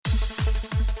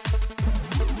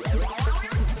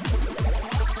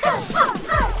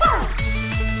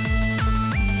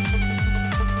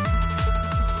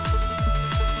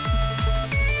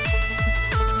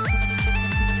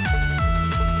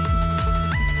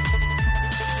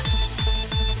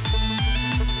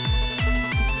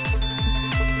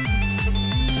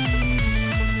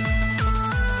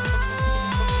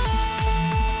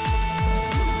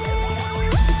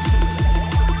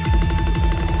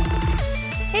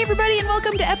Hey everybody, and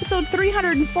welcome to episode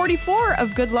 344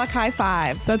 of Good Luck High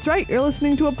Five. That's right, you're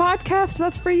listening to a podcast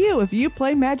that's for you if you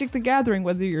play Magic the Gathering,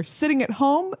 whether you're sitting at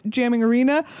home jamming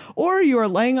Arena or you are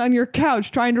laying on your couch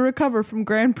trying to recover from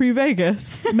Grand Prix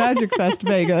Vegas, Magic Fest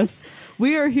Vegas.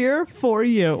 We are here for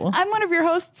you. I'm one of your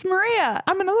hosts, Maria.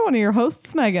 I'm another one of your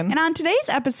hosts, Megan. And on today's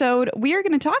episode, we are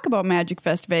going to talk about Magic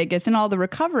Fest Vegas and all the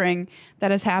recovering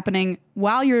that is happening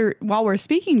while we're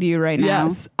speaking to you right now.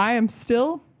 Yes, I am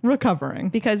still recovering.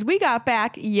 Because we got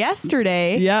back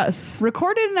yesterday. Yes.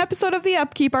 Recorded an episode of The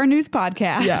Upkeep, our news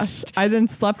podcast. Yes. I then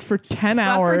slept for 10 Slept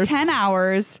hours. for 10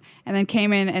 hours and then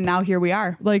came in and now here we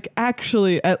are. Like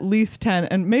actually at least 10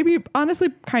 and maybe honestly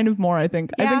kind of more, I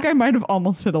think. Yeah. I think I might have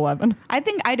almost hit 11. I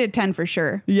think I did 10 for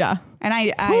sure. Yeah. And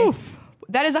I Oof.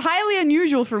 that is highly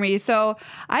unusual for me. So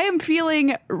I am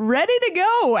feeling ready to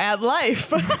go at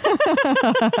life.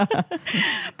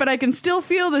 But I can still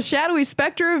feel the shadowy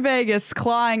specter of Vegas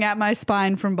clawing at my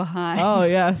spine from behind. Oh,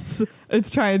 yes. It's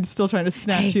still trying to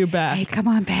snatch you back. Hey, come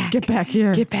on back. Get back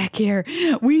here. Get back here.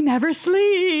 We never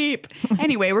sleep.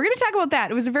 Anyway, we're going to talk about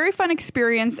that. It was a very fun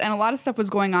experience and a lot of stuff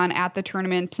was going on at the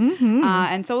tournament. Mm-hmm.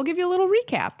 And so we'll give you a little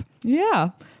recap.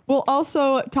 Yeah. We'll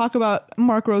also talk about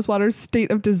Mark Rosewater's State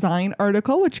of Design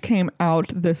article, which came out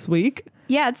this week.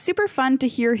 Yeah, it's super fun to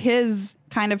hear his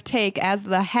kind of take as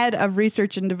the head of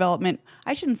research and development.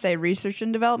 I shouldn't say research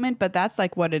and development, but that's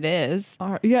like what it is.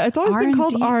 Yeah, it's always been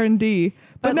called R&D.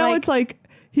 But now it's like,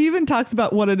 he even talks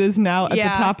about what it is now at the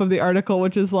top of the article,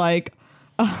 which is like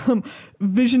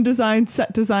vision design,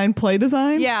 set design, play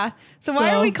design. Yeah. So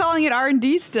why are we calling it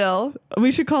R&D still?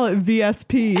 We should call it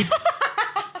VSP.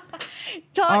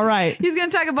 All right. He's going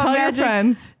to talk about Tell Magic. your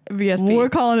friends. VSP. We're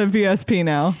calling it VSP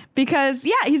now. Because,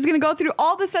 yeah, he's going to go through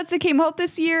all the sets that came out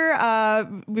this year.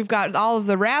 We've got all of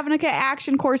the Ravnica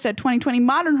action core set 2020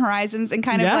 Modern Horizons and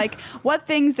kind of like what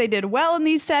things they did well in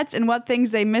these sets and what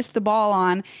things they missed the ball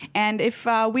on. And if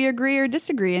we agree or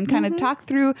disagree and kind of talk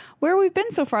through where we've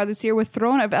been so far this year with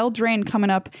Throne of Eldraine coming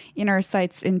up in our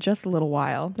sites in just a little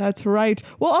while. That's right.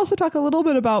 We'll also talk a little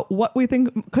bit about what we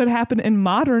think could happen in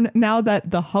Modern now that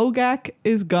the Hogak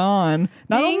is gone.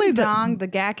 Not Ding only dong, the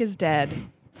GAC is dead.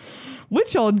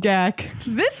 Which old GAC?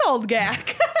 This old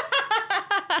GAC.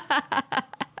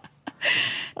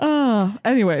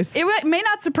 Anyways. It may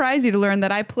not surprise you to learn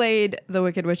that I played the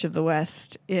Wicked Witch of the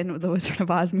West in the Wizard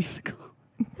of Oz musical.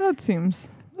 That seems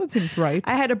right.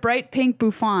 I had a bright pink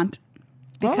bouffant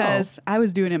because I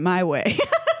was doing it my way.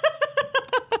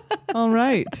 All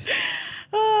right.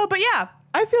 But yeah.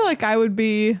 I feel like I would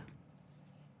be...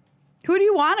 Who do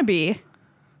you want to be?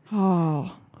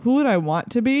 Oh, who would I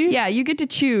want to be? Yeah, you get to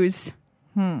choose.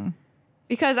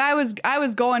 Because I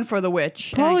was going for the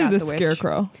witch. Probably and I the got witch.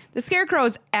 Scarecrow. The Scarecrow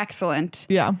is excellent.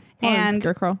 Yeah. And the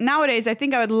Scarecrow. nowadays, I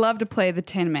think I would love to play the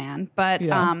Tin Man. But,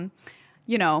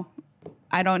 you know,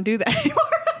 I don't do that anymore.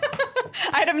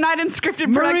 I'm not in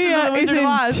scripted production of the Wizard of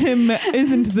Oz.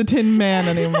 Isn't the Tin Man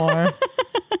anymore.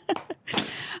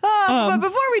 But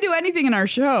before we do anything in our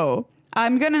show,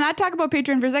 I'm going to not talk about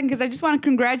Patreon for a second because I just want to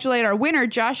congratulate our winner,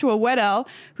 Joshua Weddell,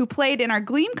 who played in our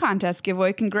Gleam contest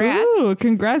giveaway. Congrats. Ooh,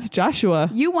 congrats, Joshua.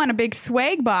 You won a big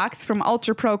swag box from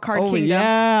Ultra Pro Card Kingdom.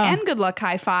 Yeah. And Good Luck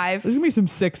High Five. There's going to be some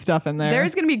sick stuff in there.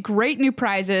 There's going to be great new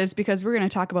prizes because we're going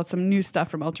to talk about some new stuff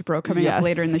from Ultra Pro coming up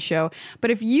later in the show.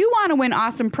 But if you want to win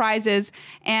awesome prizes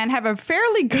and have a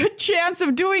fairly good chance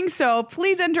of doing so,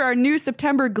 please enter our new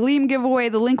September Gleam giveaway.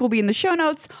 The link will be in the show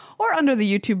notes or under the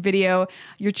YouTube video.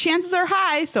 Your chances are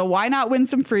high, so why not win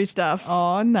some free stuff?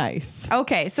 Oh, nice.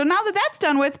 Okay, so now that that's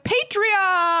done with,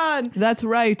 Patreon! That's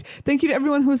right. Thank you to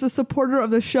everyone who is a supporter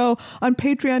of the show on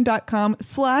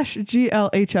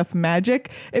patreon.com/GLHFmagic.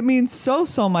 It means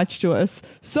so much to us.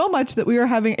 So much that we are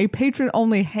having a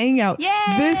patron-only hangout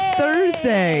this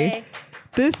Thursday.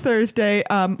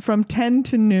 From 10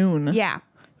 to noon. Yeah.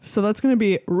 So that's going to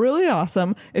be really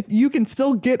awesome. If you can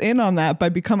still get in on that by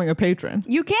becoming a patron.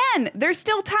 You can. There's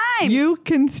still time. You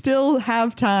can still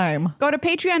have time. Go to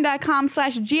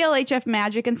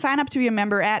patreon.com/GLHFmagic and sign up to be a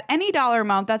member at any dollar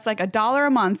amount. That's like $1 a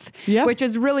month, which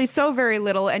is really so very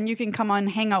little. And you can come on,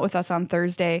 hang out with us on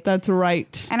Thursday. That's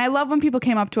right. And I love when people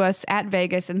came up to us at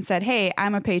Vegas and said, hey,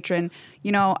 I'm a patron.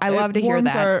 You know, I love to hear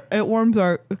that. It warms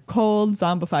our cold,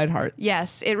 zombified hearts.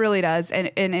 Yes, it really does.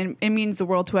 And it means the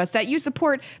world to us that you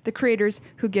support the creators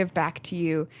who give back to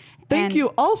you. Thank you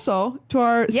also to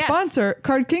our sponsor,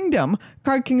 Card Kingdom.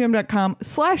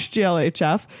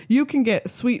 CardKingdom.com/GLHF. You can get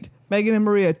sweet Megan and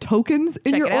Maria tokens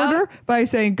in Check your it out. order by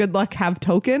saying good luck, have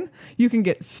token. You can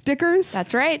get stickers.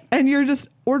 That's right. And you're just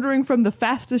ordering from the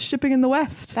fastest shipping in the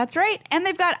West. That's right. And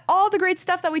they've got all the great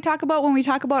stuff that we talk about when we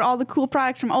talk about all the cool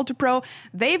products from Ultra Pro.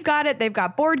 They've got it. They've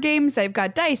got board games. They've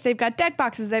got dice. They've got deck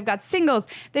boxes. They've got singles.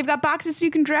 They've got boxes so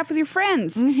you can draft with your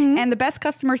friends. And the best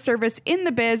customer service in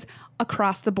the biz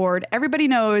across the board. Everybody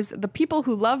knows the people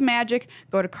who love Magic.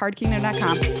 Go to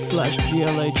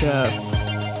cardkingdom.com/GLHF.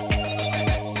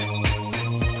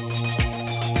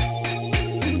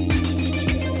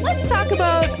 Let's talk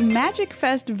about Magic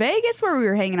Fest Vegas, where we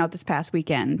were hanging out this past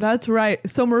weekend. That's right.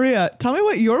 So, Maria, tell me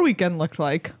what your weekend looked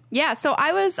like. Yeah, so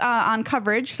I was on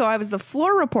coverage. So I was the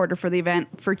floor reporter for the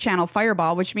event for Channel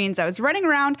Fireball, which means I was running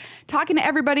around talking to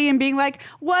everybody and being like,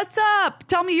 what's up?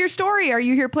 Tell me your story. Are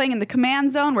you here playing in the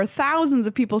Command Zone, where thousands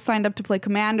of people signed up to play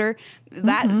Commander?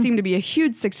 That seemed to be a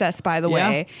huge success, by the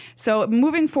way. So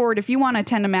moving forward, if you want to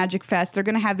attend a Magic Fest, they're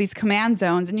going to have these Command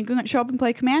Zones, and you can show up and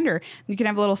play Commander. You can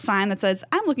have a little sign that says,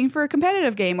 I'm looking for a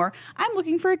competitive game, or I'm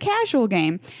looking for a casual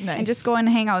game. Nice. And just go in and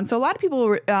hang out. And so a lot of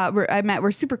people I met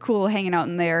were super cool hanging out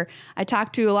in there. I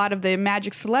talked to a lot of the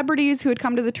Magic celebrities who had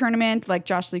come to the tournament, like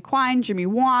Josh Lee Quine, Jimmy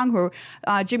Wong, who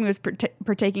Jimmy was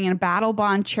partaking in a Battle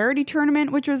Bond charity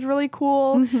tournament, which was really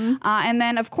cool. And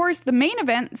then, of course, the main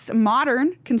events,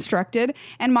 Modern Constructed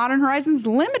and Modern Horizons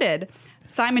Limited.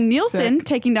 Simon Nielsen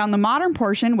taking down the Modern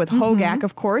portion with Hogak,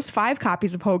 of course. 5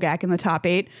 copies of Hogak in the top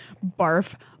 8.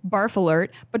 Barf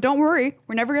alert. But don't worry,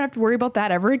 we're never going to have to worry about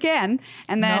that ever again.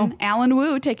 And then Alan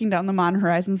Wu taking down the Modern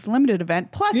Horizons Limited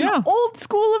event, plus an old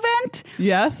school event.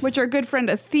 Yes. Which our good friend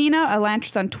Athena,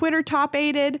 Elantris on Twitter, top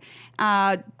 8'd.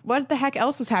 What the heck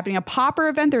else was happening? A Pauper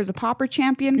event. There was a Pauper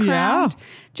champion crowned.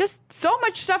 Just so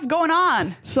much stuff going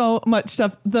on. So much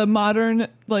stuff. The Modern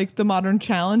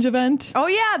Challenge event. Oh,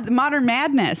 yeah. The Modern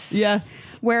Madness.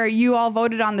 Yes. Where you all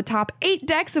voted on the top 8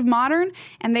 decks of Modern,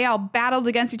 and they all battled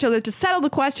against each other to settle the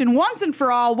question once and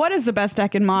for all, what is the best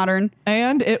deck in Modern?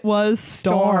 And it was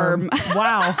Storm.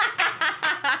 Wow.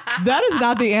 That is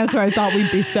not the answer I thought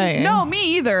we'd be saying. No,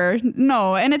 me either.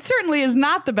 No, and it certainly is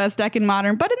not the best deck in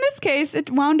Modern, but in this case, it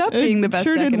wound up being the best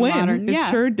deck in Modern. It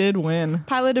sure did win.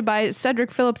 Piloted by Cedric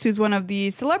Phillips, who's one of the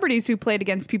celebrities who played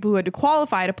against people who had to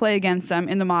qualify to play against them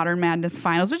in the Modern Madness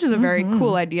finals, which is a very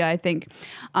cool idea, I think,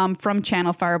 from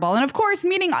Channel Fireball. And of course,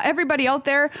 meeting everybody out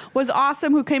there was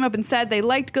awesome, who came up and said they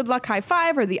liked Good Luck High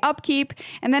Five or the Upkeep,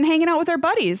 and then hanging out with our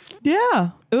buddies.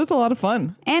 Yeah, it was a lot of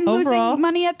fun. And overall, losing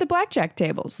money at the blackjack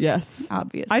tables. Yes.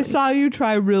 Obviously. I saw you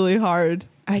try really hard.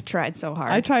 I tried so hard.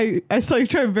 I saw you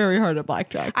try very hard at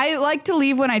blackjack. I like to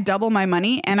leave when I double my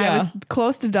money, and I was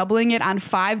close to doubling it on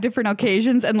 5 different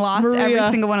occasions and lost every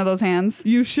single one of those hands.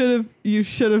 You should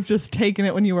have just taken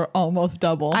it when you were almost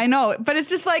double. I know, but it's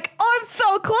just like, oh, I'm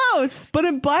so close. But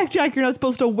in blackjack, you're not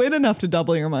supposed to win enough to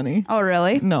double your money. Oh,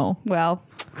 really? No. Well,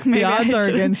 the odds are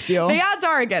against you. The odds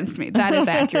are against me. That is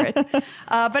accurate.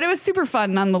 But it was super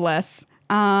fun nonetheless.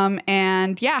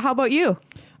 And yeah, how about you?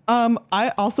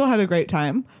 I also had a great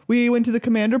time. We went to the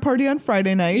Commander party on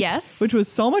Friday night. Yes. Which was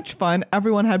so much fun.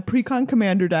 Everyone had pre-con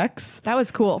Commander decks. That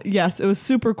was cool. Yes, it was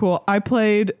super cool. I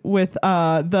played with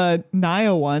the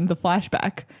Naya one, the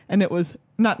flashback, and it was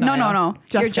not Naya. No.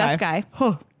 You're Jeskai.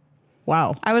 Huh.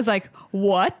 Wow. I was like,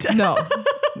 what? No.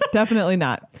 Definitely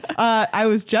not. I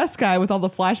was Jeskai with all the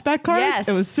flashback cards. Yes.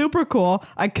 It was super cool.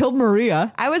 I killed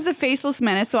Maria. I was a Faceless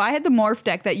Menace, so I had the Morph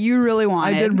deck that you really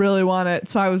wanted. I did really want it,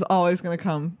 so I was always going to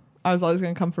come.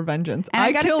 For vengeance. And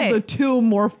I killed the 2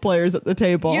 Morph players at the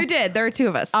table. You did. There were 2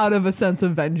 of us. Out of a sense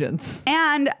of vengeance.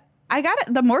 And I got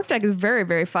it. The Morph deck is very,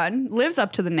 very fun. Lives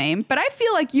up to the name. But I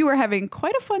feel like you were having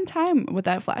quite a fun time with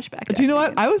that flashback deck. Do you know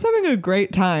what? I was having a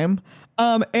great time.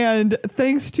 And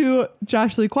thanks to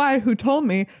Josh Lee Kwai, who told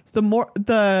me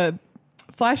the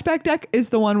flashback deck is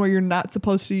the one where you're not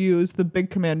supposed to use the big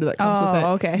commander that comes with it.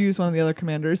 Okay. You use one of the other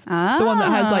commanders. The one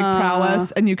that has like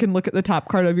prowess, and you can look at the top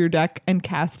card of your deck and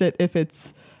cast it if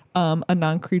it's a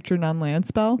non-creature, non-land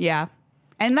spell. Yeah.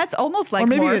 And that's almost like or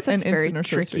maybe Morph. an That's very instant or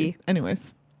tricky. sorcery.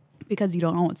 Anyways. Because you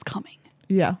don't know what's coming.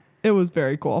 Yeah. It was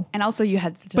very cool. And also you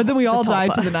had But then we all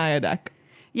died to the Naya deck.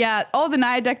 Yeah. Oh, the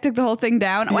Naya deck took the whole thing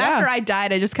down. Yeah. After I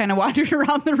died, I just kind of wandered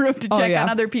around the room to check on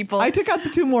other people. I took out the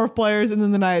 2 Morph players, and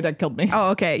then the Naya deck killed me.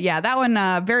 Oh, okay. Yeah, that one,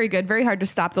 very good. Very hard to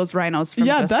stop those rhinos from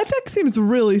Yeah, just that deck seems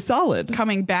really solid.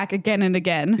 coming back again and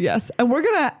again. Yes, and we're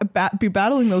going to be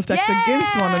battling those decks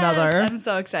against one another I'm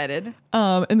so excited.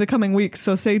 in the coming weeks.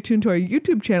 So stay tuned to our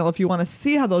YouTube channel if you want to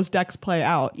see how those decks play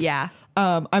out. Yeah.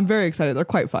 I'm very excited. They're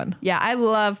quite fun. Yeah, I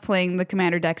love playing the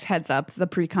Commander decks heads up, the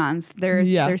precons.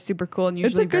 They're super cool and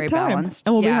usually it's a good very time. balanced.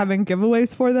 And we'll be having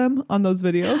giveaways for them on those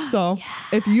videos. So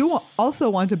if you also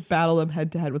want to battle them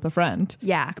head to head with a friend,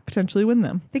 potentially win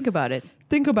them. Think about it.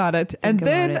 Think about it. And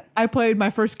then I played my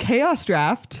first Chaos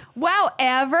Draft. Wow,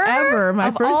 ever. My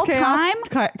of first all time?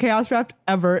 Chaos Draft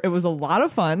ever. It was a lot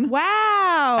of fun.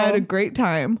 Wow. I had a great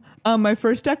time. My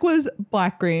first deck was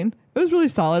black-green. It was really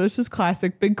solid. It was just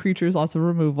classic, big creatures, lots of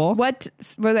removal. What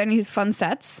were there any fun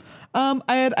sets? I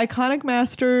had Iconic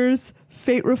Masters,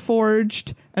 Fate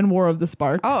Reforged, and War of the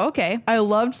Spark. Oh, okay. I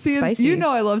loved seeing, Spicy.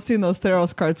 I love seeing those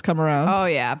Theros cards come around. Oh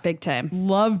yeah, big time.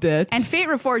 Loved it. And Fate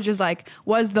Reforged is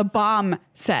was the bomb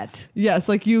set. Yes,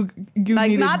 like you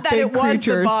Like needed not that big it was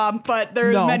creatures. the bomb, but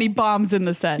there are many bombs in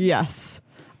the set. Yes.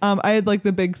 I had like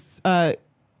the big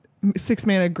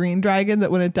 6-mana green dragon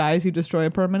that when it dies you destroy a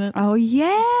permanent. Oh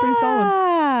yeah. Pretty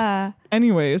solid.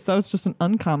 Anyways, that was just an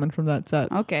uncommon from that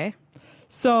set. Okay.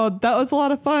 So that was a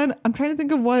lot of fun. I'm trying to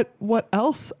think of what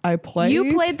else I played.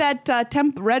 You played that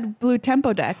red-blue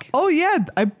tempo deck. Oh yeah,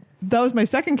 that was my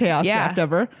second Chaos Draft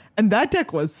ever, and that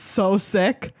deck was so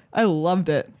sick. I loved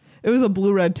it. It was a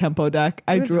blue-red tempo deck.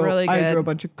 I drew a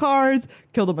bunch of cards,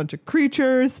 killed a bunch of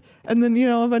creatures, and then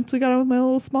eventually got on with my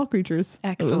little small creatures.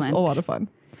 Excellent. It was a lot of fun.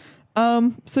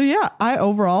 So yeah, I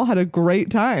overall had a great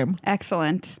time.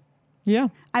 Excellent. Yeah.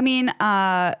 I mean,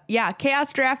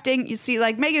 chaos drafting, you see,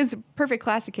 like Megan's perfect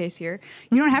classic case here.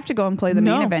 You don't have to go and play the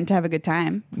main event to have a good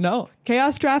time. No.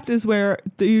 Chaos Draft is where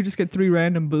you just get 3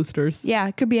 random boosters. Yeah,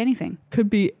 it could be anything.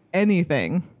 Could be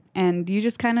anything. And you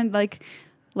just kind of like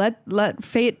let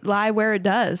fate lie where it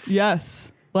does.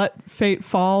 Yes. Let fate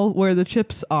fall where the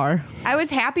chips are. I was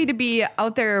happy to be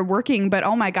out there working, but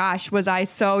oh my gosh, was I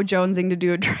so jonesing to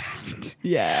do a draft.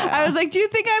 Yeah. I was like, do you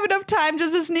think I have enough time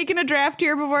just to sneak in a draft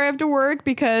here before I have to work?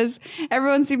 Because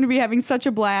everyone seemed to be having such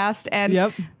a blast.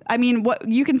 And I mean, what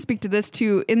you can speak to this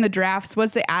too in the drafts.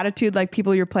 Was the attitude like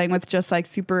people you're playing with just like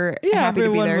super happy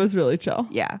to be there? Everyone was really chill.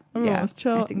 Yeah. Everyone was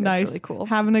chill. I think nice. that's really cool.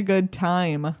 Having a good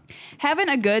time. Having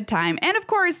a good time. And of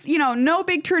course, no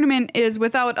big tournament is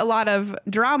without a lot of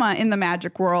drama in the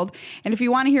Magic world. And if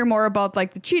you want to hear more about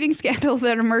like the cheating scandal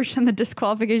that emerged and the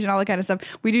disqualification, all that kind of stuff,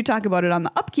 we do talk about it on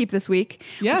the Upkeep this week,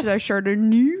 which is our shorter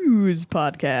news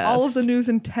podcast. All of the news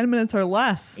in 10 minutes or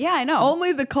less. Yeah, I know.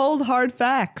 Only the cold, hard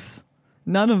facts.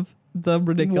 None of the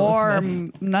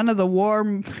ridiculousness. None of the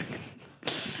warm,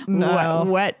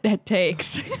 wet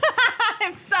takes.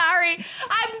 I'm sorry.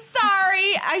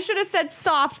 I should have said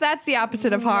soft. That's the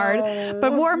opposite of hard.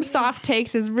 But warm, soft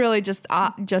takes is really just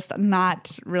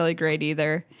not really great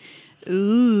either.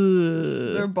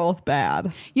 Ooh. They're both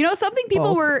bad. Something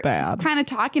people were kind of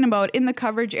talking about in the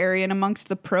coverage area and amongst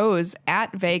the pros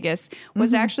at Vegas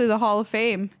was actually the Hall of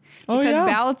Fame. Because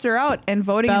ballots are out and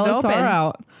voting is open. Ballots are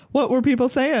out. What were people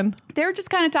saying? They were just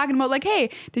kind of talking about like, hey,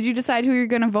 did you decide who you're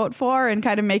going to vote for? And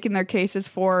kind of making their cases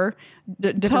for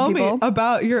different people. Tell me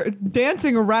about your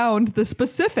dancing around the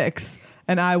specifics.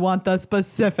 And I want the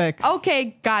specifics.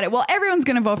 Okay, got it. Well, everyone's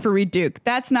going to vote for Reed Duke.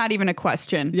 That's not even a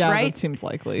question, yeah, right? That seems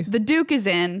likely. The Duke is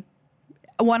in.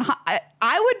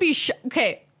 I would be...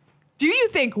 Okay, do you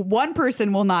think one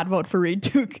person will not vote for Reed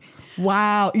Duke?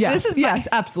 Wow. Yes. Yes,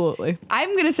 absolutely. I'm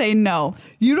going to say no.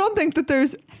 You don't think that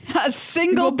there's a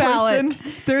single ballot?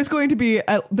 There's going to be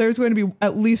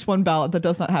at least one ballot that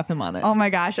does not have him on it. Oh my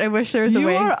gosh, I wish there was a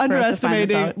way. You are for underestimating us to find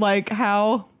this out. like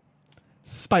how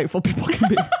spiteful people can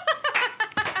be.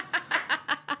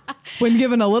 When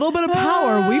given a little bit of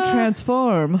power, we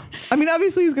transform. I mean,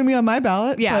 obviously he's going to be on my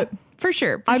ballot. Yeah. But for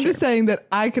sure. I'm just saying that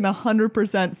I can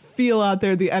 100% feel out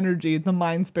there the energy, the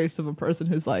mind space of a person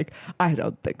who's like, I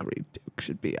don't think Reed Duke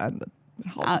should be on the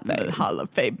Hall of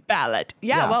Fame ballot.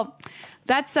 Yeah. Well,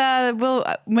 that's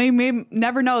we may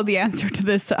never know the answer to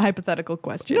this hypothetical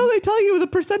question. No, they tell you the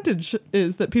percentage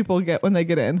is that people get when they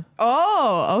get in.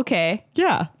 Oh, okay.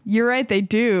 Yeah. You're right. They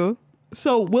do.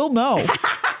 So we'll know.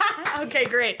 Okay,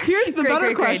 great. Here's the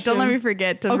better question. Don't let me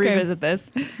forget to revisit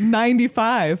this.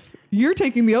 95. You're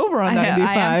taking the over on 95.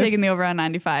 I am taking the over on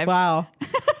 95. Wow.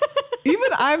 Even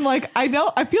I'm like, I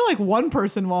feel like one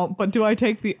person won't, but do I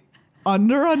take the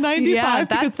under on 95? Yeah,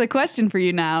 that's the question for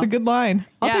you now. It's a good line.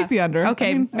 I'll take the under.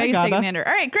 Okay, Megan's taking the under.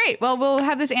 All right, great. Well, we'll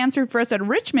have this answered for us at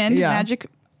Richmond Magic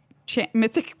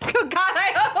Mythic. Oh God,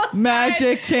 I almost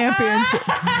Magic Championship.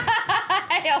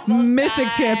 Mythic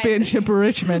Championship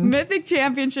Richmond. Mythic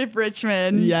Championship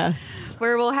Richmond. Yes.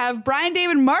 Where we'll have Brian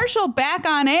David Marshall back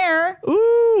on air.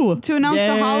 Ooh. To announce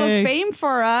the Hall of Fame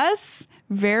for us.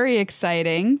 Very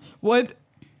exciting. What?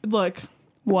 Look.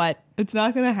 What? It's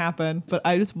not going to happen, but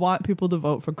I just want people to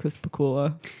vote for Chris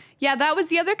Pikula. Yeah, that was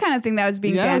the other kind of thing that was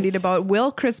being bandied about.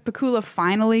 Will Chris Pikula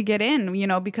finally get in?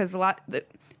 Because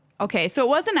okay, so it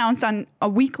was announced on a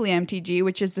weekly MTG,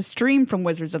 which is the stream from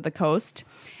Wizards of the Coast,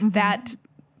 that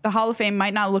the Hall of Fame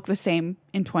might not look the same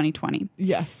in 2020.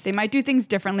 Yes. They might do things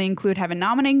differently, include have a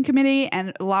nominating committee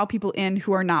and allow people in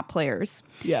who are not players.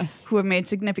 Yes. Who have made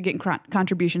significant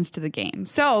contributions to the game.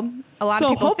 So a lot of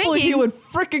people hopefully thinking, he would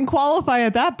freaking qualify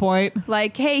at that point.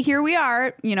 like, hey, here we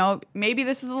are. Maybe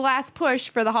this is the last push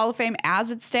for the Hall of Fame as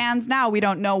it stands now. We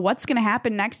don't know what's going to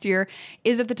happen next year.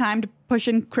 Is it the time to push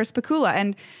in Chris Pikula?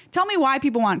 And tell me why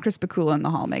people want Chris Pikula in the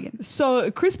Hall, Megan. So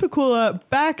Chris Pikula,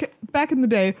 back in the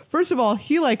day, first of all,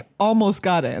 he almost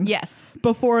got in. Yes.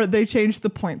 Before they changed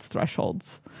the points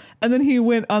thresholds. And then he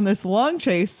went on this long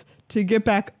chase to get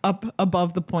back up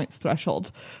above the points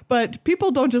threshold. But people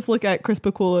don't just look at Chris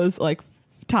Pikula's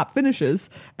top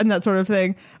finishes and that sort of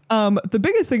thing. The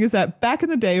biggest thing is that back in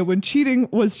the day when cheating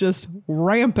was just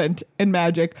rampant in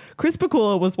Magic, Chris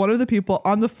Pikula was one of the people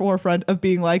on the forefront of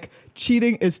being like,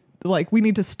 cheating is we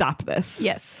need to stop this.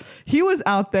 Yes. He was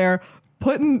out there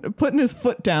putting his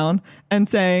foot down and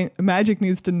saying Magic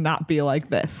needs to not be like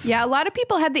this. Yeah, a lot of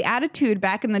people had the attitude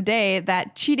back in the day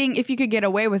that cheating, if you could get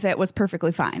away with it, was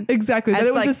perfectly fine. Exactly. That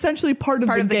it was essentially part of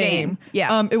the game.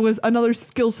 Yeah. It was another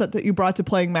skill set that you brought to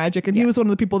playing Magic. And he was one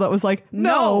of the people that was like,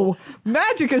 no.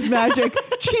 Magic is Magic.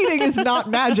 Cheating is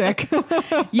not Magic.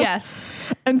 Yes.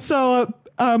 And so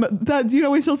that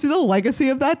we still see the legacy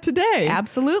of that today.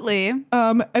 Absolutely.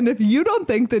 And if you don't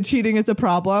think that cheating is a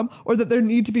problem or that there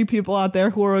need to be people out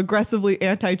there who are aggressively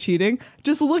anti-cheating,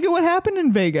 just look at what happened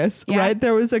in Vegas, right?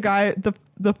 There was a guy,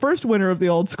 the first winner of the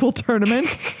old school tournament,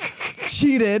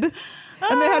 cheated, and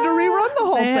they had to rerun the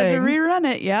whole thing. They had to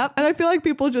rerun it, yep. And I feel like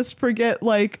people just forget,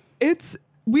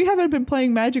 we haven't been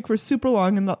playing Magic for super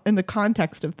long in the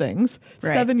context of things.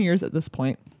 Right. 7 years at this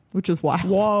point. Which is wild.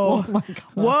 Whoa. Oh my God.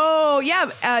 Whoa. Yeah.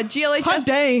 GLHS Hot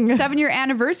dang. 7-year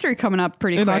anniversary coming up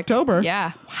pretty quick. In October.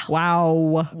 Yeah.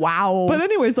 Wow. But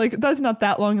anyways, that's not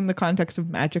that long in the context of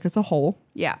Magic as a whole.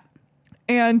 Yeah.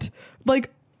 And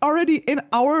already in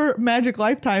our Magic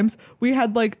lifetimes, we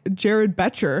had Jared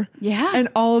Betcher. Yeah. And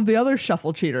all of the other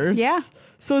shuffle cheaters. Yeah.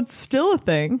 So it's still a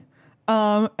thing.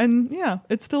 And yeah,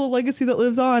 it's still a legacy that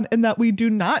lives on and that we do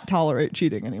not tolerate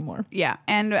cheating anymore. Yeah.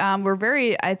 And we're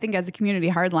very, I think, as a community,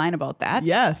 hardline about that.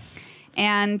 Yes.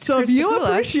 And so Chris if you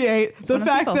Pikula, appreciate the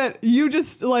fact that you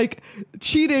just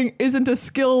cheating isn't a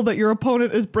skill that your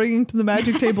opponent is bringing to the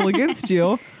Magic table against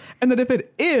you, and that if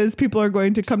it is, people are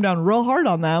going to come down real hard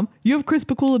on them, you have Chris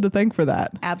Pikula to thank for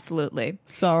that. Absolutely.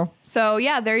 So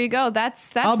yeah, there you go.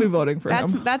 That's I'll be voting for him.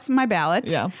 That's my ballot.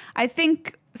 Yeah. I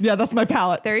think. Yeah, that's my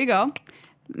ballot. There you go.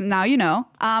 Now you know.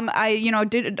 I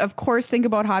did of course think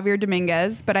about Javier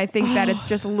Dominguez, but I think that it's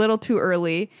just a little too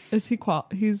early. Is he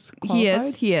he's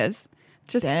qualified? He is.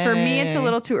 Just for me, it's a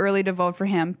little too early to vote for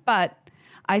him. But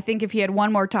I think if he had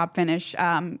one more top finish,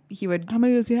 he would. How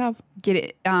many does he have? Get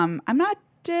it. I'm not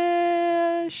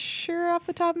sure off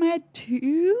the top of my head.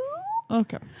 2.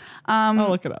 Okay. I'll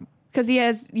look it up. Because he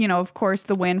has, of course,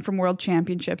 the win from World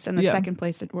Championships and the second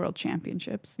place at World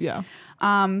Championships. Yeah.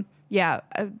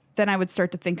 Then I would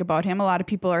start to think about him. A lot of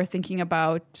people are thinking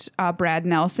about Brad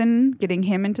Nelson, getting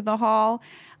him into the Hall.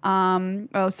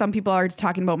 Some people are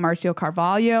talking about Marcio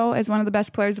Carvalho as one of the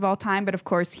best players of all time. But of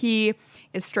course, he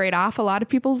is straight off a lot of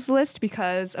people's list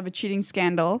because of a cheating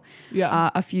scandal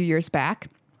a few years back.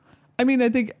 I mean, I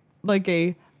think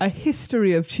a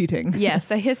history of cheating. Yes,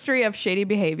 a history of shady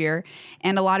behavior.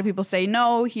 And a lot of people say,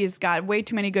 no, he's got way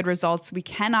too many good results. We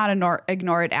cannot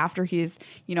ignore it after he's,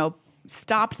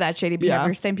 stopped that shady behavior.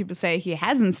 Yeah. Same people say he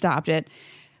hasn't stopped it.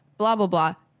 Blah, blah,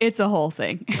 blah. It's a whole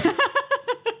thing.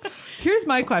 Here's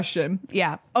my question.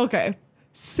 Yeah. Okay.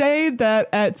 Say that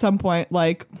at some point,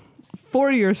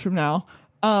 4 years from now,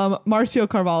 Marcio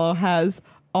Carvalho has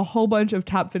a whole bunch of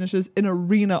top finishes in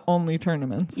arena-only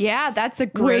tournaments. Yeah, that's a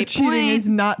great where cheating point. is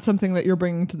not something that you're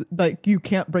bringing to you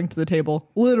can't bring to the table.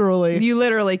 Literally. You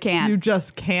literally can't. You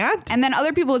just can't. And then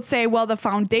other people would say, well, the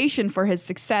foundation for his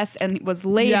success was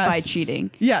laid by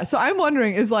cheating. Yeah. So I'm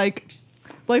wondering is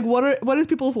what is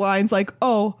people's lines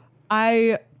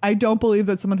I don't believe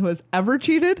that someone who has ever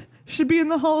cheated should be in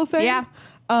the Hall of Fame. Yeah.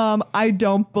 I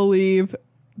don't believe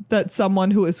that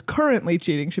someone who is currently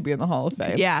cheating should be in the Hall of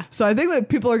Fame. Yeah. So I think that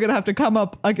people are going to have to come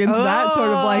up against that sort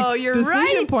of decision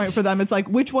right. point for them. It's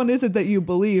which one is it that you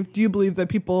believe? Do you believe that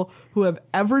people who have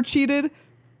ever cheated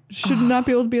should not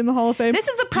be able to be in the Hall of Fame? This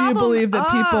is a problem. Do you believe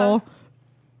that people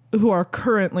who are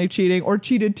currently cheating or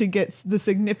cheated to get the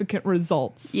significant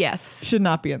results Yes. should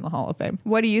not be in the Hall of Fame.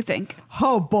 What do you think?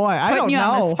 Oh boy, I Putting don't you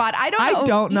know. on the spot. I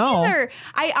don't know know. either.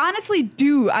 I honestly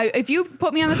do. If you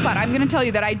put me on the spot, I'm going to tell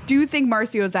you that I do think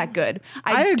Marcio is that good.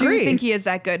 I agree. do think he is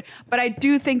that good. But I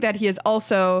do think that he has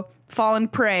also fallen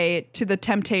prey to the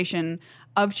temptation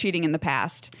of cheating in the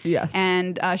past. Yes.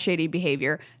 And shady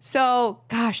behavior. So,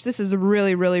 gosh, this is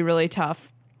really, really, really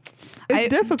tough. It's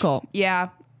difficult. Yeah.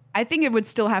 I think it would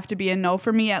still have to be a no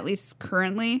for me, at least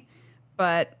currently.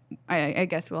 But I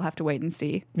guess we'll have to wait and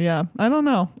see. Yeah, I don't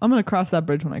know. I'm going to cross that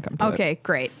bridge when I come to it. Okay,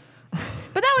 great.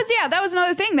 But that was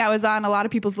another thing that was on a lot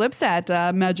of people's lips at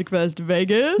Magic Fest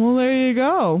Vegas. Well, there you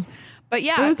go. But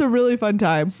yeah, It was a really fun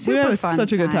time. super we had fun.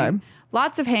 such a good time.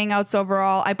 Lots of hangouts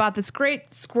overall. I bought this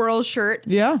great squirrel shirt.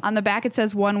 Yeah. On the back it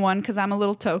says 1-1 because I'm a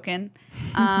little token.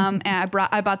 And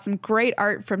I bought some great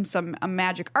art from some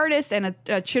magic artists and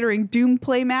a Chittering Doom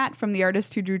play mat from the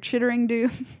artist who drew Chittering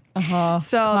Doom. Uh-huh.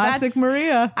 So Classic that's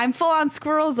Maria. I'm full on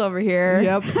squirrels over here.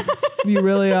 Yep. You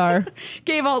really are.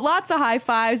 Gave out lots of high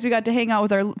fives. We got to hang out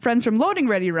with our friends from Loading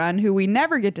Ready Run, who we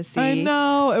never get to see. I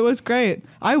know. It was great.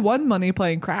 I won money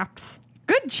playing craps.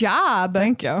 Good job.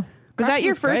 Thank you. Was that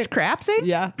your first great. crapsing?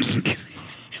 Yeah.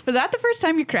 Was that the first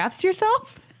time you crapsed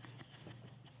yourself?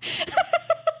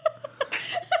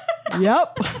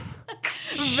 Yep.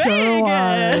 Sure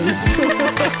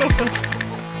was.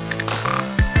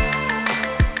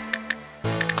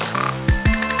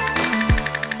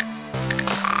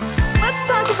 Let's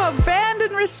talk about banned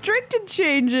and restricted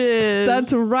changes.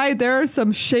 That's right. There are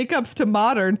some shakeups to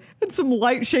Modern and some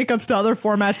light shakeups to other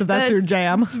formats if that's your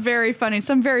jam. It's very funny.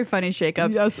 Some very funny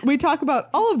shakeups. Yes, we talk about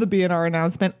all of the BNR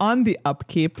announcement on the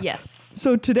Upkeep. Yes.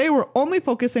 So today we're only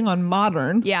focusing on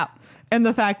Modern. Yeah. And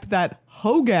the fact that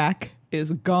Hogak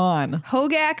is gone.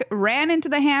 Hogak ran into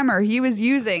the hammer he was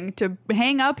using to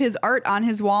hang up his art on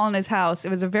his wall in his house. It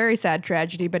was a very sad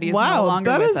tragedy, but he's no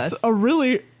longer with us. That's a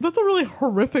really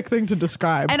horrific thing to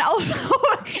describe. And also,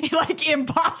 like,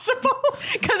 impossible,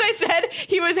 because I said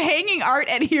he was hanging art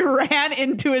and he ran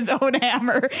into his own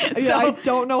hammer. Yeah, So I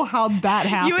don't know how that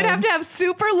happened. you would have to have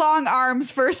super long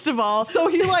arms, first of all. So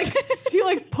he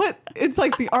put, it's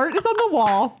like the art is on the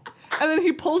wall, and then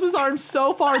he pulls his arm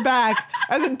so far back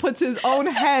and then puts his own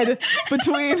head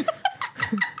between.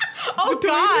 Oh,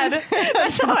 God.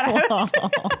 That's what I was was.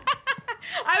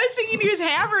 I was thinking he was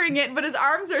hammering it, but his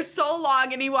arms are so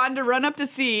long and he wanted to run up to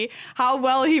see how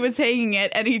well he was hanging it,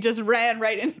 and he just ran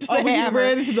right into the hammer. He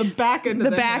ran into the back end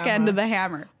of the back hammer. end of the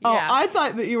hammer. Oh, Yeah. I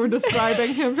thought that you were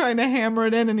describing him trying to hammer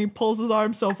it in, and he pulls his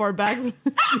arm so far back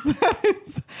that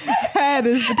his head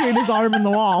is between his arm and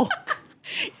the wall.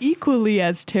 Equally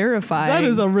as terrifying. That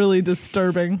is a really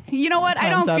disturbing. You know what? I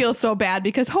don't concept. feel so bad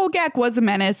because Hogak was a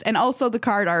menace, and also the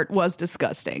card art was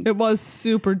disgusting. It was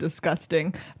super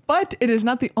disgusting, but it is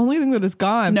not the only thing that is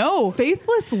gone. No.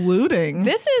 Faithless looting.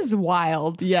 This is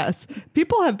wild. Yes,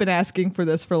 people have been asking for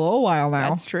this for a little while now.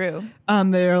 That's true.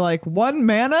 They're like 1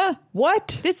 mana.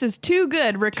 What? This is too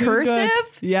good. Too Recursive good.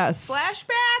 Yes.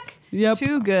 flashback. Yep.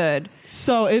 Too good.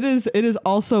 So it is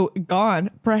also gone.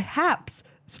 Perhaps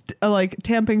like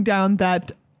tamping down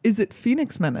that. Is it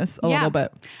Phoenix Menace a little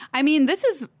bit? I mean, this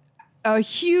is a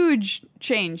huge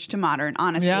change to Modern,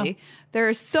 honestly. Yeah. There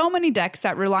are so many decks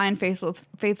that rely on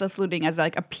faithless looting as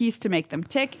like a piece to make them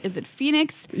tick. Is it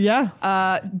Phoenix? Yeah.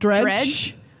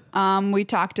 Dredge. We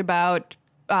talked about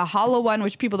Hollow One,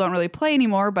 which people don't really play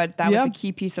anymore, but that was a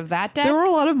key piece of that deck. There were a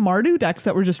lot of Mardu decks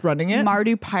that were just running it.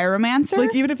 Mardu Pyromancer.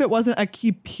 Like even if it wasn't a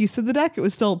key piece of the deck, it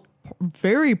was still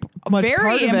very much very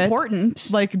part of important.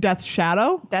 it. Like Death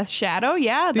Shadow. Death Shadow,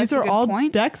 yeah. These that's a are good all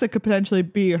point. decks that could potentially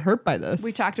be hurt by this.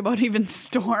 We talked about even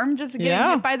Storm just getting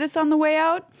Yeah. hit by this on the way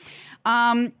out.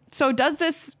 So does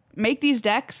this make these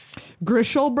decks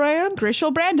Grishelbrand?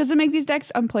 Grishelbrand? Does it make these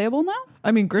decks unplayable now?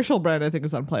 I mean, Grishelbrand I think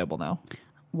is unplayable now.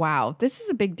 Wow, this is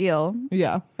a big deal.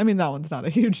 Yeah. I mean, that one's not a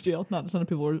huge deal. Not a ton of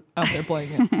people are out there playing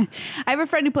it. I have a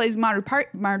friend who plays Mardu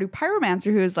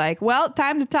Pyromancer who's like, well,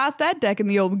 time to toss that deck in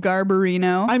the old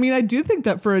Garbarino. I mean, I do think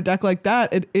that for a deck like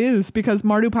that, it is, because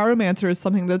Mardu Pyromancer is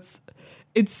something that's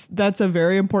a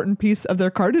very important piece of their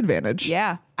card advantage.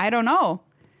 Yeah, I don't know.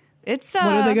 It's What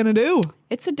are they going to do?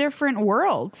 It's a different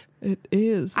world. It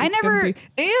is. I It's gonna never-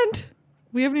 be- And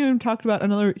we haven't even talked about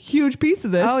another huge piece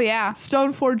of this. Oh, yeah.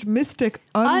 Stoneforge Mystic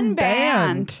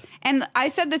unbanned. And I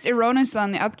said this erroneously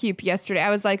on the Upkeep yesterday. I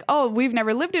was like, oh, we've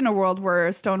never lived in a world where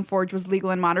Stoneforge was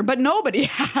legal in Modern, but nobody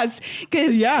has,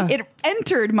 because it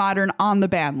entered Modern on the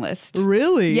ban list.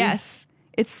 Really? Yes.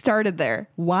 It started there.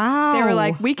 Wow. They were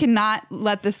like, we cannot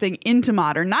let this thing into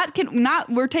Modern. Not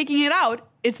we're taking it out.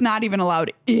 It's not even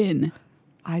allowed in.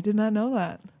 I did not know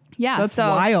that. Yeah, That's so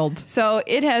wild. So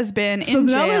it has been So in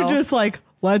now jail. they're just like,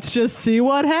 let's just see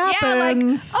what happens. Yeah, like,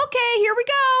 okay, here we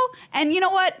go. And you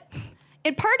know what?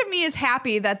 Part of me is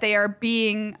happy that they are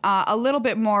being a little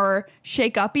bit more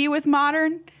shake-uppy with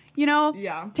Modern, you know?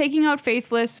 Yeah. Taking out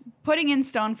Faithless, putting in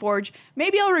Stoneforge.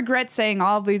 Maybe I'll regret saying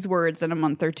all of these words in a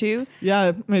month or two.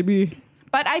 Yeah, maybe.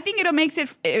 But I think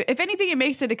if anything, it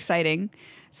makes it exciting.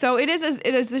 So it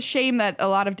is a shame that a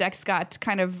lot of decks got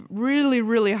kind of really,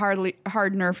 really hard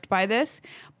nerfed by this.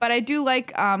 But I do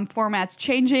like formats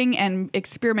changing and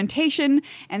experimentation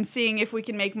and seeing if we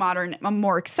can make Modern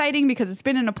more exciting, because it's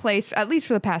been in a place, at least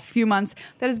for the past few months,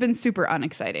 that has been super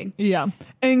unexciting. Yeah.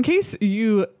 In case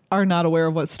you are not aware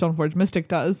of what Stoneforge Mystic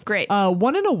does. Great.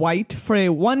 1 and a white for a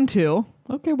 1/2.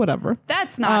 Okay, whatever.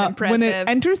 That's not impressive. When it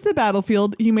enters the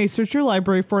battlefield, you may search your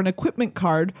library for an equipment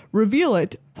card, reveal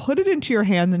it, put it into your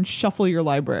hand, then shuffle your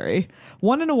library.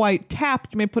 1 and a white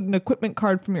tapped, you may put an equipment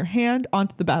card from your hand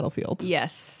onto the battlefield.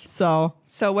 Yes. So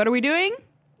what are we doing?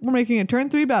 we're making a turn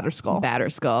 3 Batterskull.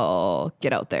 Batterskull.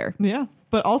 Get out there. Yeah.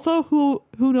 But also, who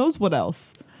knows what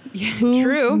else? Yeah, Who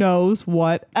true. knows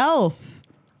what else?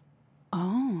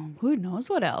 Oh, who knows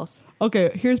what else?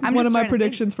 Okay, here's I'm one just of my trying to think.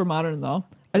 predictions for Modern, though.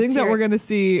 I think Let's that hear we're it. going to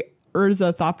see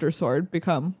Urza Thopter Sword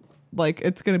become,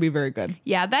 it's going to be very good.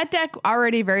 Yeah, that deck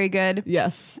already very good.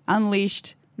 Yes.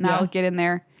 Unleashed. Now Yeah. get in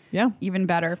there. Yeah. Even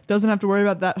better. Doesn't have to worry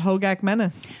about that Hogak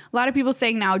Menace. A lot of people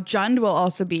saying now Jund will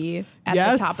also be at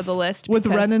Yes, the top of the list. with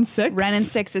because Ren and 6. Ren and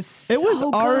 6 is so It was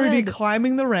already good.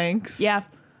 climbing the ranks. Yeah.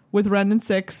 With Ren and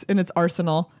 6 in its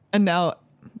arsenal. And now,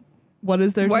 what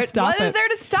is there to stop it? What is there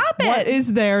to stop it? What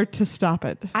is there to stop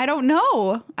it? I don't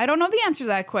know. I don't know the answer to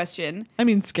that question. I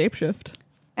mean, Scapeshift.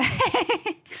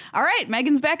 All right,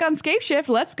 Megan's back on Scapeshift.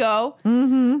 Let's go.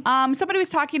 Mm-hmm. Somebody was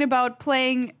talking about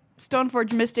playing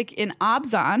Stoneforge Mystic in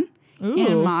Abzan in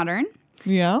Ooh. Modern.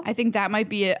 Yeah. I think that might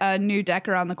be a new deck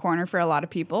around the corner for a lot of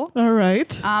people. All right.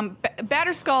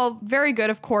 Batterskull, very good,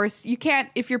 of course. You can't,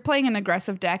 if you're playing an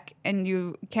aggressive deck and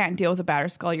you can't deal with a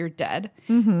Batterskull, you're dead.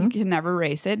 Mm-hmm. You can never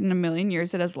race it. In a million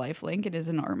years, it has lifelink. It is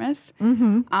enormous.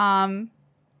 Mm-hmm.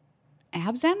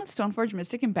 Abzan with Stoneforge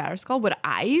Mystic and Batterskull, would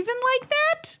I even like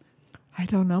that? I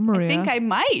don't know, Maria. I think I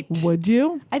might. Would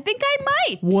you? I think I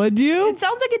might. Would you? It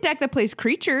sounds like a deck that plays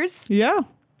creatures. Yeah.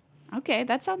 Okay,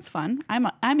 that sounds fun.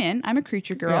 I'm in. I'm a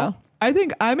creature girl. Yeah. I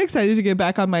think I'm excited to get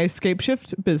back on my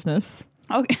Scapeshift business.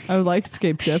 Okay. I would like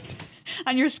Scapeshift.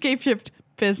 On your Scapeshift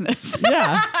business.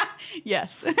 Yeah.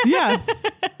 Yes. Yes.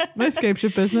 My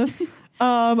Scapeshift business.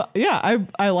 Yeah,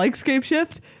 I like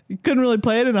Scapeshift. Couldn't really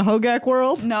play it in a Hogak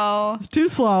world. No. It's too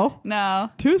slow. No.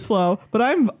 Too slow. But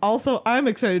I'm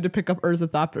excited to pick up Urza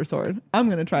Thopter Sword. I'm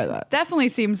gonna try that. Definitely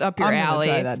seems up your I'm gonna alley.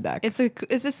 try that deck. It's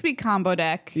a sweet combo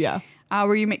deck. Yeah.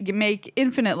 Where you make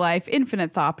infinite life,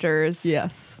 infinite Thopters.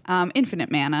 Yes. Infinite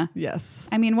mana. Yes.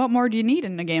 I mean, what more do you need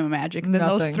in a game of Magic than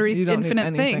Nothing. those three You don't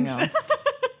infinite need anything things? else.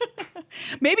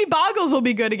 Maybe Boggles will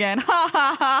be good again. Ha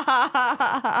ha ha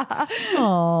ha ha.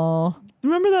 Aw.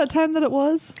 Remember that time that it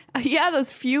was? Yeah,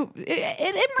 those few.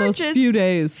 It Those emerges few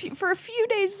days. for a few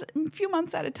days, few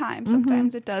months at a time.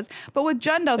 Sometimes it does. But with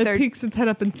Jund out there, It peeks its head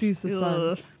up and sees the sun.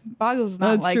 ugh, Boggles does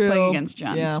not That's like true. playing against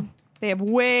Jund. Yeah. They have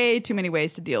way too many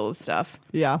ways to deal with stuff.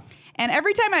 Yeah. And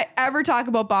every time I ever talk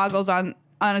about Boggles on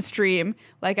a stream,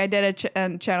 like I did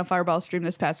a Channel Fireball stream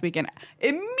this past weekend,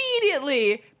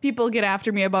 immediately people get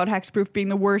after me about hexproof being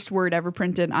the worst word ever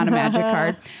printed on a Magic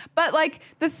card. But like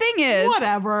the thing is,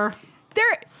 Whatever.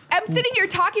 I'm sitting here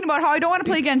talking about how I don't want to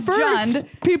play against First, Jund.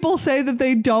 people say that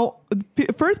they don't.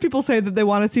 First, people say that they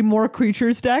want to see more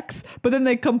creatures decks, but then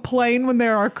they complain when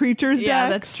there are creatures Yeah,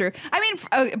 decks. that's true. I mean,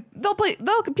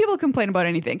 people complain about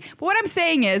anything. But what I'm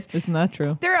saying is, Isn't that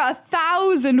true? there are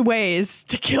 1,000 ways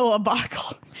to kill a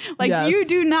Boggle. Like Yes. you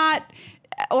do not,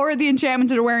 or the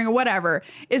enchantments that are wearing or whatever,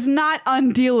 is not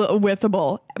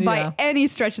undeal-withable Yeah. by any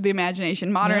stretch of the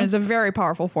imagination. Modern Yeah. is a very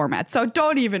powerful format. So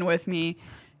don't even with me.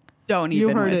 Don't You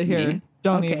even heard with it here. me.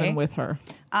 Don't Okay? even with her.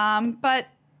 But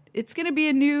it's gonna be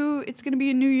a new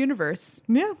universe.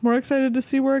 Yeah, we're excited to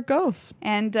see where it goes.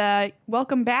 And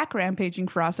welcome back, Rampaging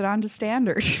Frostodon, to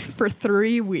Standard for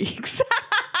 3 weeks.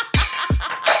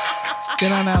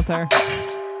 Get on out there.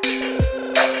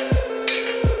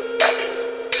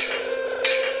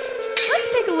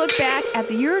 Let's take a look back at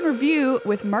the year in review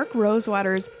with Mark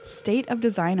Rosewater's State of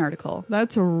Design article.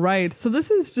 That's right. So this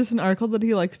is just an article that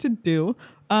he likes to do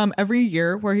every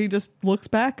year, where he just looks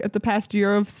back at the past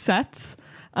year of sets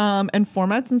and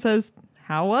formats and says,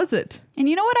 "How was it?" And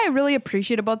you know what I really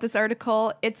appreciate about this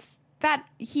article? It's that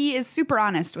he is super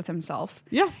honest with himself.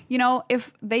 Yeah. You know,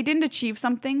 if they didn't achieve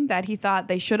something that he thought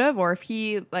they should have, or if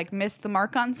he like missed the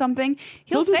mark on something,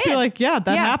 he'll just say be it. like, yeah,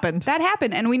 that happened. That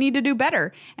happened, and we need to do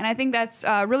better. And I think that's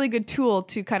a really good tool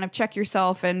to kind of check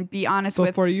yourself and be honest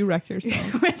Before you wreck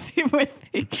yourself.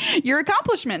 with your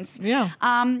accomplishments. Yeah.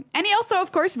 And he also,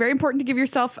 of course, very important to give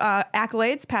yourself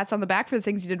accolades, pats on the back for the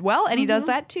things you did well, and he does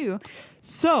that too.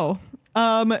 So,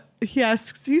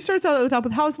 he starts out at the top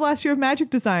with, how was the last year of Magic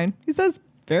design? He says,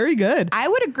 very good. I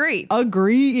would agree.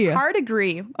 Agree. Hard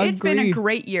agree. It's been a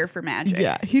great year for Magic.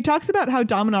 Yeah. He talks about how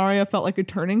Dominaria felt like a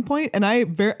turning point, and I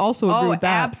also agree with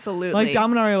that. Absolutely. Like,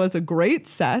 Dominaria was a great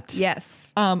set.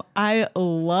 Yes. I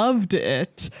loved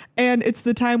it. And it's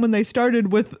the time when they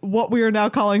started with what we are now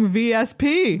calling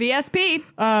VSP.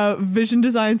 VSP. Vision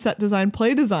design, set design,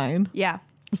 play design. Yeah.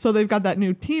 So they've got that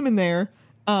new team in there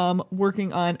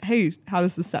working on, hey, how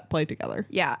does the set play together?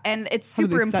 Yeah, and it's How do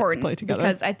super these sets play important together?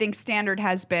 because I think Standard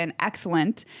has been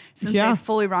excellent since Yeah. they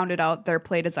fully rounded out their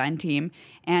play design team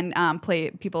and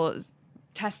people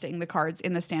testing the cards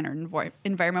in the Standard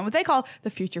environment, what they call the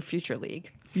Future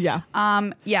League. Yeah.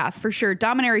 Yeah, for sure.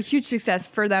 Dominaria, huge success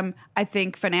for them, I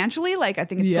think, financially. Like, I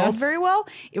think it sold Yes. very well.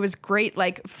 It was great,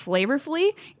 like, flavorfully.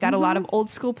 Got a lot of old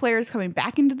school players coming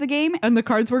back into the game. And the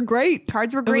cards were great.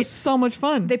 Cards were It great. was so much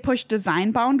fun. They pushed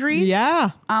design boundaries.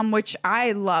 Yeah. Which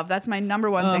I love. That's my number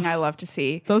one thing I love to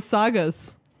see. Those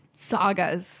sagas.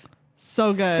 Sagas.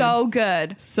 So good. So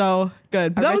good. So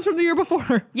good. But that was from the year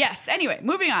before. Yes. Anyway,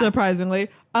 moving on. Surprisingly.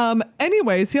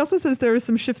 Anyways, he also says there are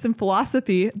some shifts in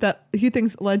philosophy that he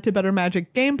thinks led to better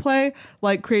Magic gameplay,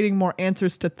 like creating more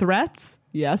answers to threats.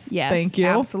 Yes. Thank you.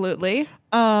 Absolutely.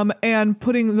 And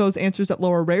putting those answers at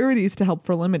lower rarities to help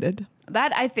for limited.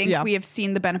 That I think Yeah. we have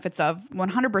seen the benefits of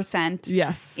 100%.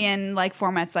 Yes. In like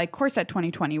formats like Core Set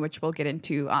 2020, which we'll get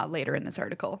into later in this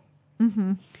article.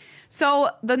 Mm-hmm. So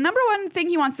the number one thing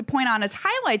he wants to point on as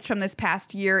highlights from this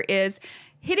past year is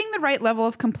hitting the right level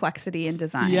of complexity in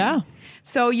design. Yeah.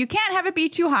 So you can't have it be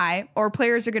too high, or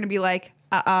players are going to be like,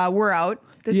 we're out.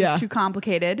 This Yeah. is too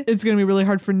complicated. It's going to be really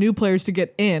hard for new players to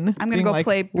get in. I'm going to being go like,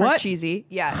 play what? Parcheesi.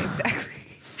 Yeah, exactly.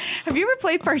 Have you ever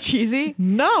played Parcheesi?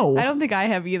 No. I don't think I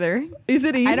have either. Is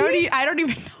it easy? I don't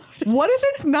even know. What if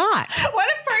it's not? What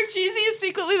if Parcheesi is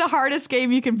secretly the hardest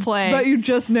game you can play? That you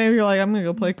just name, you're like, I'm going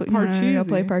to go play Parcheesi. Go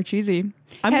play Parcheesi.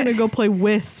 I'm going to go play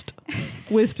Whist.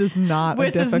 Whist is not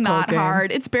Whist a is difficult not game.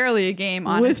 hard. It's barely a game,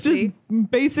 Whist honestly. is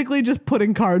basically just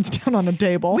putting cards down on a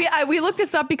table. We looked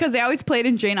this up because they always played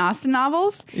in Jane Austen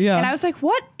novels. Yeah. And I was like,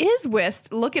 what is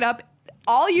Whist? Look it up.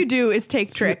 All you do is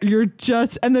take tricks. You're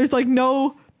just, and there's like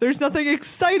there's nothing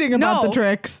exciting about the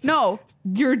tricks. No.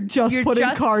 You're just putting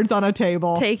cards on a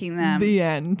table. Taking them. The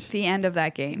end. The end of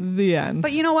that game. The end.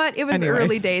 But you know what? It was Anyways.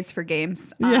 early days for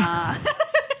games. Yeah.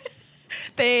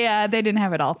 They didn't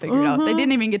have it all figured out. They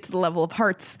didn't even get to the level of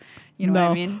hearts. You know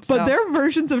what I mean? But So, their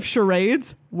versions of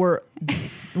charades were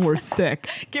sick.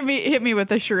 hit me with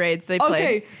the charades they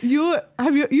play.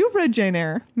 Okay, you've read Jane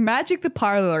Eyre? Magic the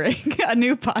Parloring, a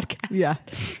new podcast.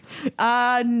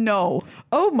 Yeah. No.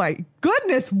 Oh my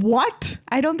goodness, what?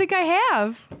 I don't think I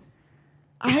have.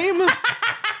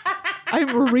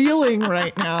 I'm reeling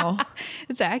right now.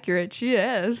 It's accurate. She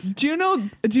is. Do you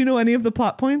know any of the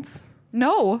plot points?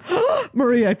 No.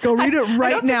 Maria, go read it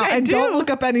right don't now think I and do. don't look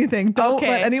up anything. Don't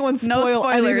let anyone spoil no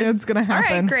spoilers. anything that's going to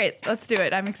happen. All right, great. Let's do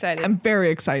it. I'm excited. I'm very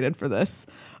excited for this.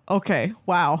 Okay,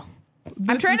 wow.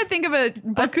 I'm trying to think of a I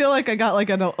book. feel like I got like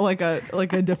a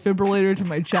defibrillator to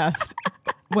my chest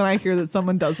when I hear that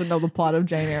someone doesn't know the plot of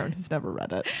Jane Eyre and has never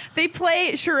read it. They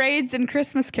play charades in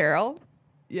Christmas Carol.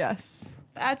 Yes.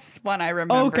 That's one I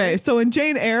remember. Okay, so in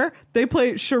Jane Eyre, they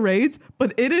play charades,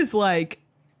 but it is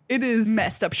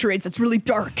Messed up charades. That's really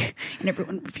dark, and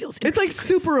everyone reveals. It's like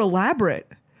super elaborate.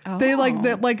 They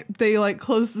Oh.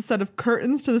 close the set of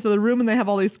curtains to this other room, and they have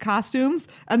all these costumes,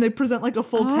 and they present like a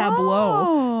full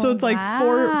tableau. So it's like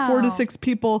wow. 4 to 6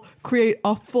 people create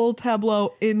a full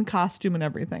tableau in costume and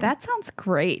everything. That sounds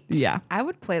great. Yeah. I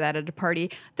would play that at a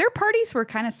party. Their parties were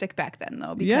kind of sick back then,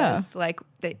 though, because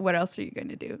what else are you going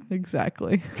to do?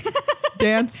 Exactly.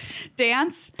 Dance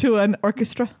Dance, to an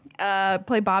orchestra.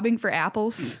 play bobbing for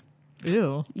apples.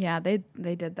 Ew. Yeah, they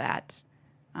did that.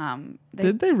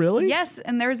 Did they really? Yes,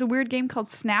 and there was a weird game called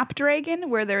Snapdragon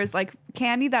where there was like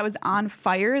candy that was on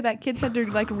fire that kids had to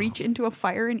like reach into a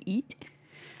fire and eat.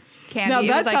 Candy. Now It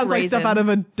that was, sounds like stuff out of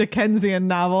a Dickensian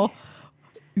novel.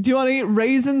 Do you want to eat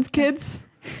raisins, kids?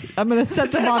 I'm gonna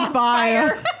set them on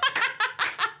fire.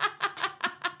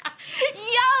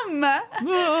 Yum!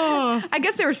 Oh, I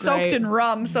guess they were soaked Great. in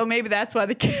rum, so maybe that's why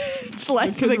the kids It's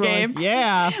led to the We're game. like,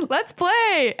 yeah. Let's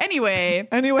play. Anyway,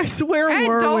 So where I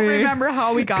were don't we? remember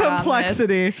how we got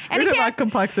complexity. on this. We're talking about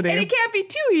complexity. And it can't be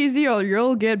too easy or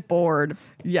you'll get bored.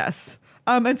 Yes.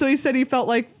 And so he said he felt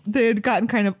like they had gotten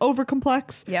kind of over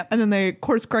complex. Yep. And then they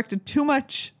course corrected too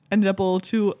much, ended up a little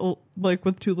too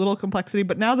with too little complexity.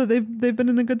 But now that they've been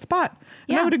in a good spot,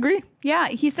 and I would agree. Yeah,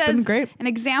 he says great. an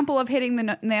example of hitting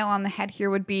the nail on the head here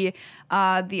would be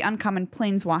the uncommon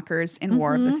planeswalkers in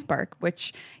War of the Spark,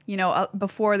 which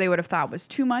before they would have thought was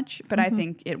too much, but I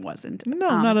think it wasn't. No,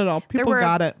 not at all. People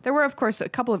got it. There were, of course, a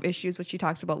couple of issues which he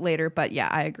talks about later, but yeah,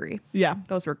 I agree. Yeah.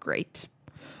 Those were great.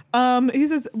 He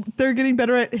says they're getting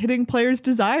better at hitting players'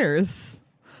 desires.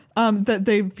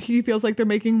 He feels like they're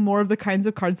making more of the kinds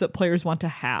of cards that players want to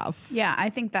have. Yeah, I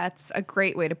think that's a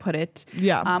great way to put it.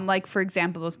 Yeah. Like, for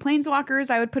example, those Planeswalkers,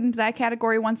 I would put into that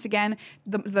category once again.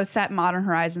 The set Modern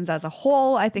Horizons as a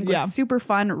whole, I think was super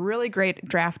fun, really great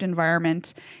draft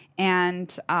environment.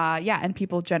 And and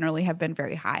people generally have been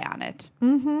very high on it.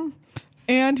 Mm-hmm.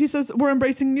 And he says we're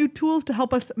embracing new tools to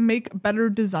help us make better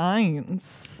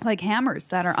designs. Like hammers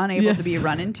that are unable to be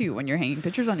run into when you're hanging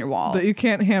pictures on your wall. That you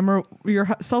can't hammer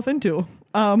yourself into.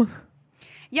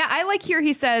 Yeah, I like here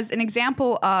he says an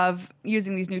example of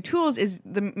using these new tools is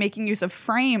making use of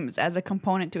frames as a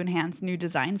component to enhance new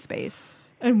design space.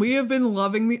 And we have been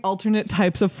loving the alternate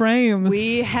types of frames.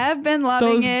 We have been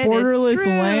loving those it. Borderless It's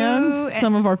true. lands.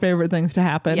 Some of our favorite things to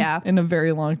happen in a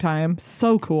very long time.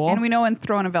 So cool. And we know in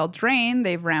Throne of Eldraine,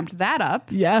 they've ramped that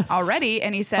up already.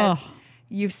 And he says,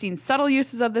 you've seen subtle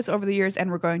uses of this over the years,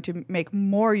 and we're going to make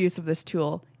more use of this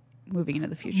tool moving into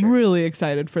the future. Really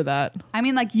excited for that. I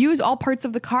mean, like, use all parts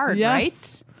of the card,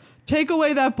 right? Take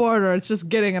away that border. It's just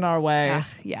getting in our way.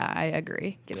 Yeah, I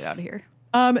agree. Get it out of here.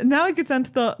 Now it gets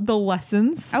into the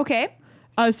lessons. Okay.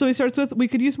 So he starts with, we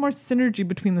could use more synergy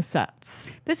between the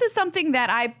sets. This is something that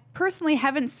I personally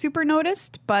haven't super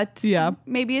noticed, but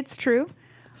maybe it's true.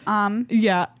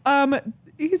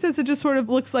 He says it just sort of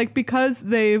looks like because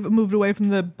they've moved away from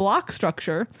the block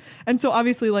structure. And so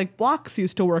obviously like blocks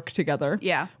used to work together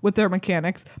with their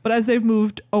mechanics. But as they've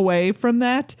moved away from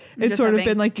that, it's sort of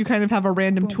been like you kind of have a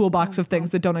random toolbox of things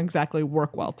that don't exactly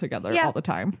work well together all the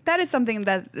time. That is something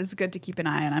that is good to keep an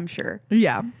eye on, I'm sure.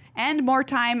 Yeah. And more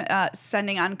time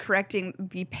spending on correcting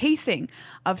the pacing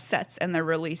of sets and their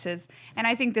releases. And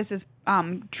I think this is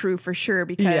true for sure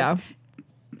because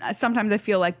sometimes I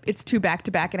feel like it's too back to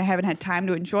back and I haven't had time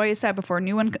to enjoy a set before a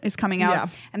new one is coming out.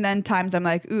 And then times I'm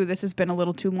like, ooh, this has been a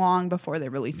little too long before they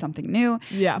release something new.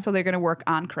 Yeah. So they're going to work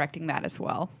on correcting that as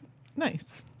well.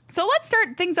 Nice. So let's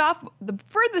start things off the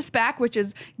furthest back, which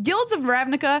is Guilds of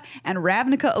Ravnica and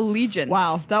Ravnica Allegiance.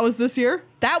 Wow, that was this year?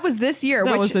 That was this year.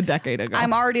 That was a decade ago.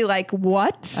 I'm already like,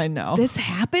 what? I know. This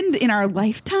happened in our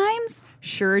lifetimes?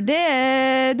 Sure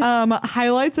did.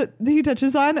 Highlights that he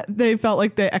touches on, they felt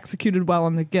like they executed well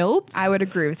in the guilds. I would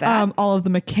agree with that. All of the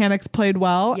mechanics played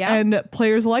well, and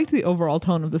players liked the overall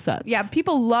tone of the sets. Yeah,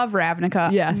 people love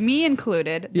Ravnica, me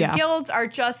included. The guilds are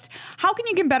just, how can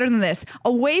you get better than this?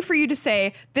 A way for you to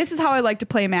say, this is how I like to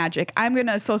play Magic. I'm going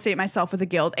to associate myself with a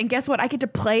guild. And guess what? I get to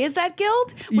play as that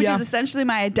guild, which is essentially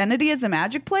my identity as a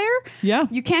Magic player. Yeah.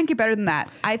 You can't get better than that.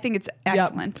 I think it's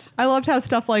excellent. I loved how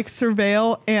stuff like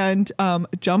Surveil and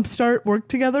Jumpstart worked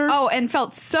together. Oh, and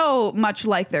felt so much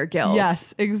like their guild.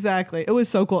 Yes, exactly. It was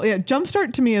so cool. Yeah,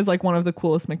 Jumpstart to me is like one of the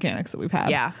coolest mechanics that we've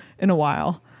had in a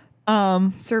while.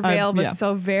 Surveil was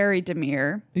so very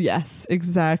Dimir. Yes,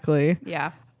 exactly.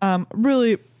 Yeah.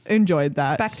 Really enjoyed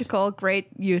that. Spectacle, great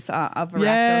use of a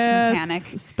Rakdos mechanic.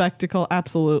 Spectacle,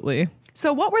 absolutely.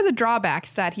 So what were the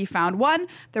drawbacks that he found? One,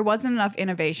 there wasn't enough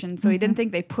innovation, so he didn't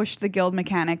think they pushed the guild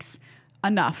mechanics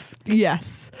enough.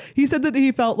 Yes. He said that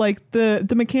he felt like the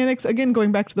mechanics, again,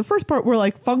 going back to the first part, were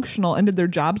like functional and did their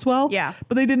jobs well. Yeah.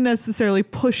 But they didn't necessarily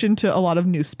push into a lot of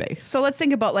new space. So let's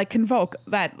think about like Convoke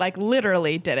that like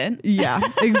literally didn't. Yeah,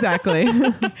 exactly.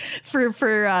 for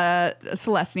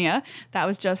Celestia, that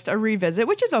was just a revisit,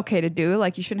 which is okay to do.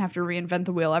 Like you shouldn't have to reinvent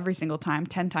the wheel every single time,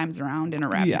 10 times around in a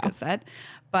Ravnica set.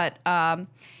 But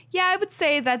I would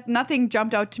say that nothing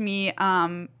jumped out to me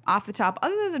off the top,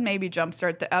 other than maybe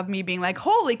Jumpstart, of me being like,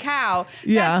 holy cow,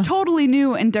 that's totally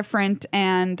new and different.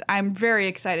 And I'm very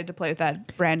excited to play with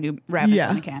that brand new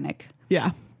Ravnica mechanic.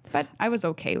 Yeah. But I was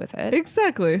okay with it.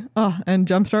 Exactly. Oh, and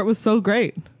Jumpstart was so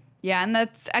great. Yeah, and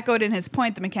that's echoed in his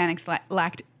point. The mechanics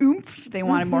lacked oomph. They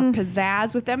wanted more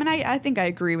pizzazz with them, and I think I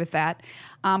agree with that.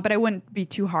 But I wouldn't be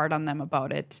too hard on them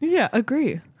about it. Yeah,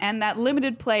 agree. And that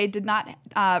limited play did not,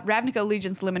 Ravnica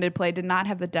Allegiance limited play did not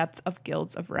have the depth of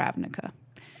Guilds of Ravnica.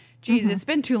 Geez, it's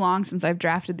been too long since I've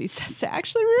drafted these sets to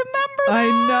actually remember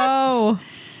that.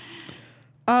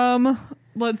 I know.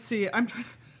 Let's see. I'm trying.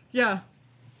 Yeah.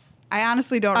 I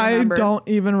honestly don't I remember. don't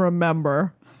even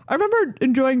remember. I remember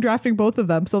enjoying drafting both of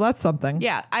them, so that's something.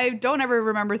 Yeah, I don't ever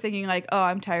remember thinking like, oh,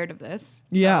 I'm tired of this.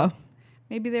 So Yeah.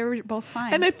 maybe they were both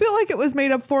fine. And I feel like it was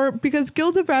made up for because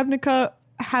Guild of Ravnica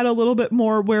had a little bit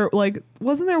more where, like,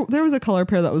 wasn't there was a color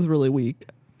pair that was really weak.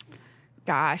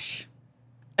 Gosh.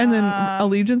 And then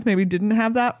Allegiance maybe didn't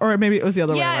have that, or maybe it was the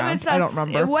other way around. It was I don't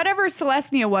remember. Whatever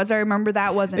Celestia was, I remember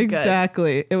that wasn't good.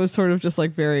 Exactly. It was sort of just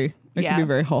like very, it could be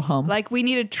very ho-hum. Like we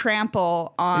needed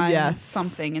trample on Yes.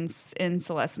 something in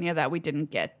Celestia that we didn't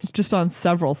get. Just on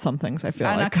several somethings, I feel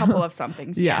On like. a couple of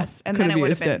somethings, Yeah, yes. And could then have it would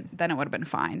have used been it. then it would have been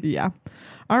fine. Yeah.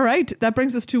 All right. That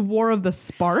brings us to War of the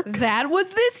Spark. That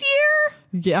was this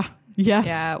year? Yeah. Yes.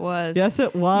 Yeah, it was. Yes,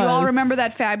 it was. You all remember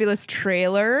that fabulous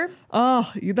trailer?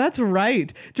 Oh, that's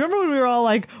right. Do you remember when we were all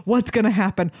like, what's going to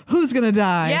happen? Who's going to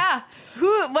die? Yeah.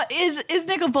 What is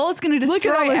Nicol Bolas going to destroy Look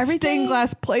at all the everything? stained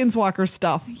glass planeswalker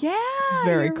stuff. Yeah.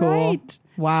 Very you're cool. Right.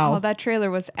 Wow. Oh, that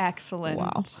trailer was excellent.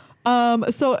 Wow.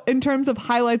 So in terms of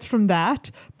highlights from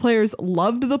that, players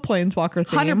loved the Planeswalker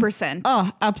theme. 100%. Oh,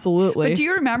 absolutely. But do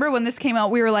you remember when this came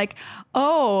out, we were like,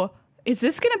 oh, is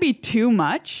this going to be too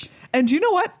much? And you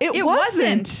know what? It wasn't.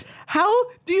 wasn't. How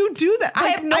do you do that? I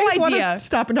have no just wanna idea.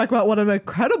 Stop and talk about what an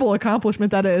incredible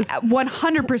accomplishment that is.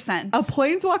 100%. A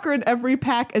Planeswalker in every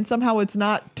pack, and somehow it's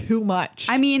not too much.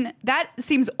 I mean, that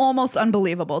seems almost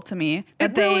unbelievable to me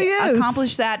that It really they is.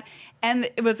 accomplished that. And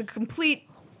it was a complete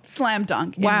slam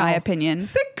dunk, in my opinion.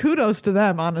 Sick kudos to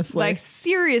them, honestly. Like,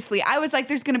 seriously, I was like,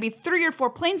 there's going to be 3 or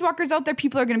 4 planeswalkers out there.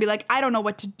 People are going to be like, I don't know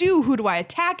what to do. Who do I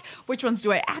attack? Which ones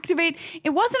do I activate?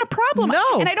 It wasn't a problem. No.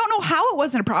 And I don't know how it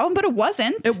wasn't a problem, but it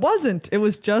wasn't. It wasn't. It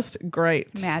was just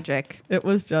great. Magic. It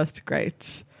was just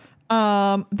great.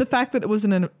 The fact that it was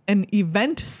an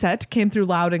event set came through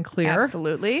loud and clear.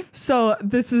 Absolutely. So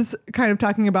this is kind of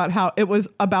talking about how it was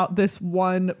about this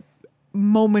one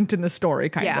moment in the story,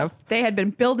 kind of. They had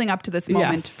been building up to this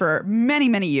moment Yes. for many,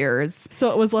 many years.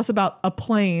 So it was less about a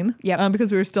plane,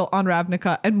 because we were still on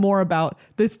Ravnica, and more about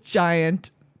this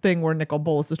giant thing where Nicol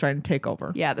Bolas is trying to take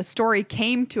over. Yeah, the story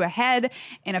came to a head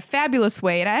in a fabulous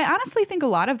way. And I honestly think a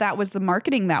lot of that was the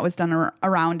marketing that was done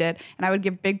around it. And I would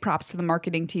give big props to the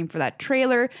marketing team for that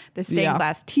trailer, the stained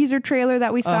glass teaser trailer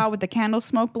that we saw with the candle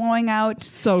smoke blowing out.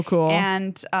 So cool.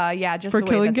 And just For the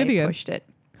way killing that Gideon. they pushed it.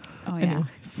 Oh, yeah.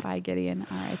 Anyways. Bye, Gideon.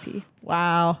 R.I.P.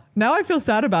 Wow. Now I feel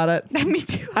sad about it. Me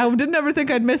too. I didn't ever think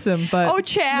I'd miss him, but Oh,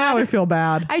 Chad. now I feel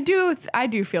bad. I do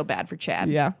feel bad for Chad.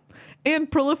 Yeah. And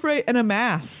Proliferate and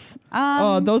Amass.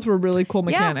 Those were really cool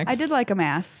mechanics. Yeah, I did like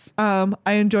Amass. I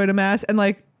enjoyed Amass, and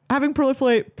like having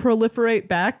proliferate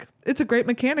back, it's a great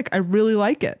mechanic. I really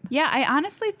like it. Yeah, I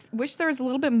honestly wish there was a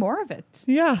little bit more of it.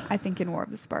 Yeah. I think in War of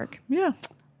the Spark. Yeah.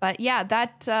 But yeah,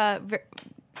 that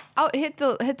I'll hit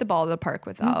the ball of the park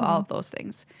with all of those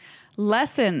things.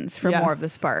 Lessons from War of the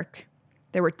Yes. Spark.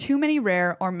 There were too many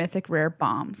rare or mythic rare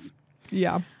bombs.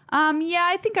 Yeah. Yeah,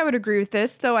 I think I would agree with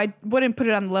this, though I wouldn't put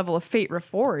it on the level of Fate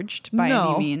Reforged by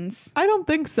No. any means. I don't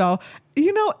think so.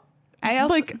 You know, I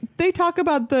also like they talk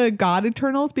about the God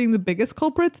Eternals being the biggest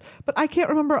culprits, but I can't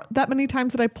remember that many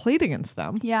times that I played against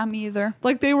them. yeah, me either.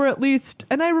 Like they were at least,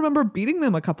 and I remember beating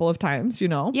them a couple of times, you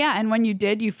know? Yeah, and when you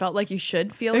did, you felt like you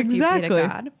should feel if you beat a Exactly.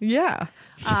 god. Yeah.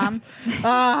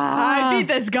 I beat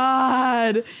this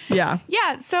god. Yeah.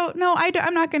 Yeah, so no,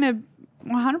 I'm not going to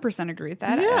 100% agree with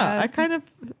that. Yeah.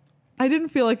 I didn't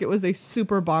feel like it was a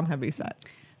super bomb heavy set.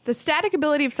 The static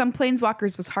ability of some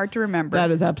planeswalkers was hard to remember.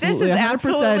 That is absolutely This is 100%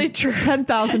 absolutely true.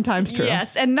 10,000 times true.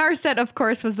 Yes, and Narset, of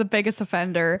course, was the biggest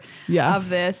offender Yes. of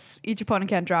this. Each opponent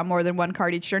can't draw more than one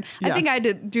card each turn. I Yes. think I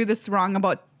did do this wrong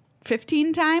about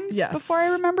 15 times Yes. before I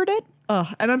remembered it.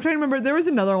 And I'm trying to remember, there was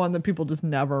another one that people just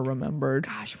never remembered.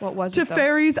 Gosh, what was it? though?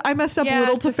 Teferis, I messed up Yeah,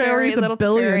 Little Teferi, Teferis a Little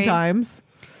billion Teferi. times.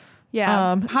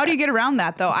 Yeah. How do you get around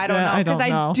that, though? I don't Yeah, know. I don't Because I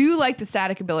know. do like the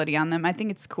static ability on them. I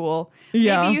think it's cool.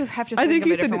 Yeah. Maybe you have to I think think of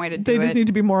he a different said way to they do just it. need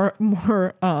to be more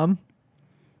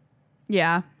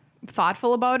Yeah.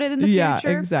 Thoughtful about it in the yeah,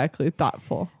 future. exactly,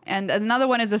 thoughtful. And another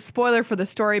one is a spoiler for the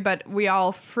story, but we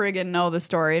all friggin' know the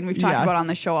story, and we've talked Yes. about it on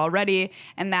the show already.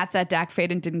 And that's that Dak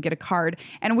Faden didn't get a card.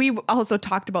 And we also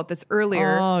talked about this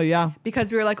earlier Oh, yeah.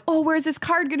 because we were like, "Oh, where's this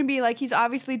card going to be? Like, he's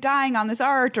obviously dying on this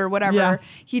art or whatever." Yeah.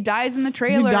 He dies in the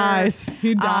trailer.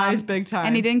 He dies big time.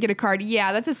 and he didn't get a card.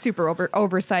 Yeah, that's a super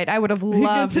oversight. I would have He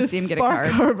loved gets to his see him get a spark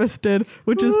card. harvested,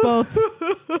 which is both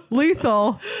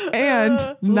lethal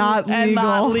and not legal. And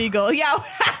not legal. Yeah,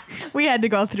 we had to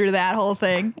go through that whole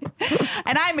thing.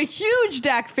 And I'm a huge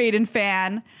Dak Faden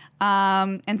fan.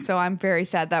 And so I'm very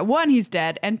sad that one, he's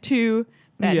dead, and two,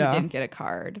 that Yeah. he didn't get a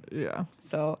card. Yeah.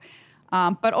 So,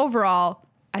 but overall,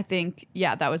 I think,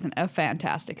 yeah, that was a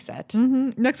fantastic set.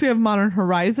 Next, we have Modern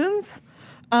Horizons.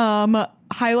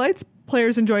 Highlights.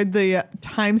 Players enjoyed the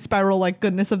time spiral like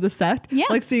goodness of the set. Yeah.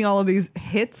 Like seeing all of these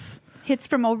hits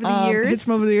from over the years. Hits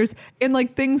from over the years. And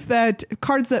like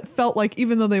cards that felt like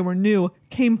even though they were new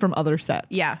came from other sets.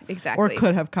 Yeah, exactly. Or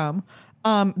could have come.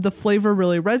 The flavor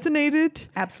really resonated.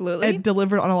 Absolutely. It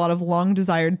delivered on a lot of long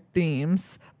desired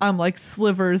themes. Like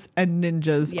slivers and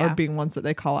ninjas are being ones that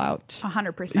they call out.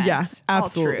 100%. Yes,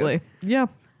 absolutely. All true. Yeah.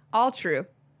 All true.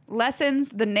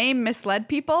 Lessons, the name misled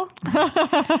people. I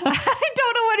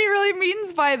don't know what he really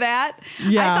means by that.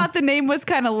 Yeah. I thought the name was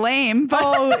kind of lame. But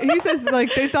Oh, he says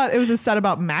like they thought it was a set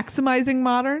about maximizing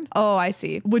modern, oh, I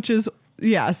see. which is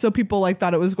so people like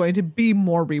thought it was going to be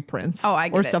more reprints Oh, I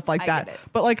get or it. stuff like I that. get it.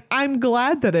 But like I'm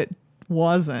glad that it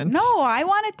wasn't. No, I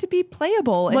want it to be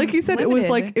playable. And Like he said,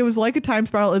 limited. it was like a time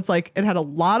spiral. It's like it had a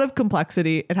lot of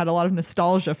complexity. It had a lot of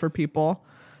nostalgia for people.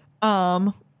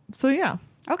 So yeah.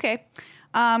 Okay.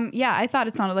 Yeah, I thought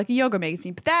it sounded like a yoga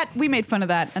magazine, but we made fun of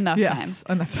that enough times.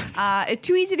 Enough times. It's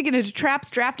too easy to get into traps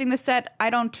drafting the set. I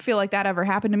don't feel like that ever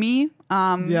happened to me.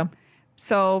 Yeah.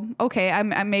 So, okay,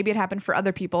 maybe it happened for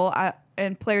other people.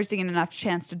 And players didn't get enough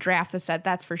chance to draft the set.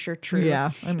 That's for sure true.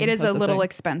 Yeah, I mean, it is that's a the little thing.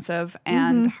 expensive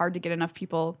and hard to get enough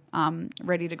people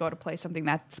ready to go to play something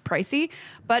that's pricey.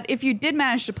 But if you did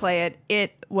manage to play it,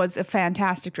 it was a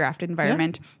fantastic draft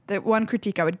environment. The one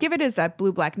critique I would give it is that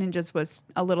Blue Black Ninjas was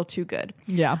a little too good.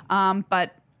 Yeah.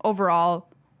 But overall,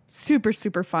 super,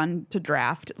 super fun to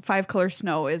draft. 5-color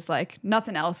snow is like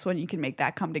nothing else when you can make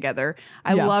that come together.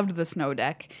 I Yeah. loved the snow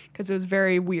deck because it was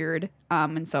very weird.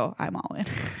 And so I'm all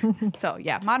in. So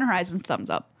yeah, Modern Horizons, thumbs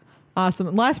up. Awesome.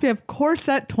 And last we have Core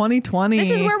Set 2020. This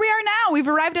is where we are now. We've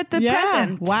arrived at the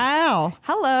present. Wow.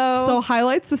 Hello. So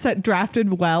highlights, the set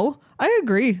drafted well. I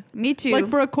agree. Me too. Like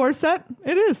for a core set,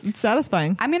 it is. It's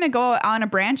satisfying. I'm going to go on a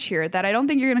branch here that I don't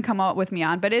think you're going to come out with me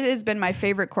on, but it has been my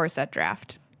favorite core set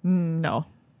draft. No.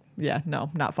 Yeah, no,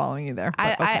 not following you there.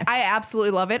 but okay. I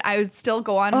absolutely love it. I would still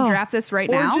go on and draft this right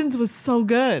now. Origins was so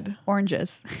good.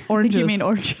 Oranges. I think Oranges. you mean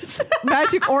oranges.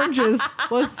 Magic Oranges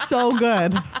was so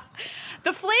good.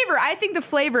 The flavor, I think the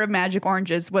flavor of Magic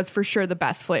Oranges was for sure the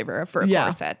best flavor for a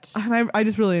core set. And I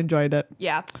just really enjoyed it.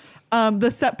 Yeah. The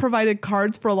set provided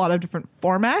cards for a lot of different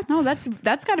formats. No,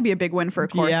 that's got to be a big win for a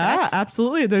core set. Yeah,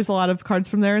 absolutely. There's a lot of cards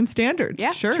from there in standards.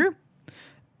 Yeah, sure. true.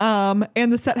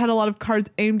 And the set had a lot of cards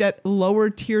aimed at lower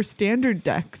tier standard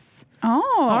decks. Oh,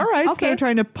 All right. So Okay. they're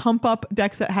trying to pump up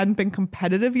decks that hadn't been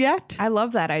competitive yet. I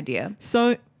love that idea.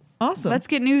 So awesome. Let's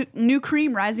get new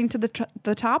cream rising to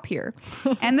the top here.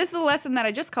 And this is a lesson that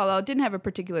I just called out. It didn't have a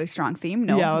particularly strong theme.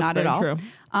 No, yeah, that's not very at all. true.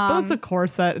 But it's a core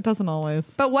set. It doesn't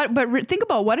always. But think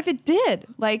about what if it did?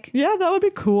 Like, Yeah, that would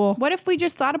be cool. what if we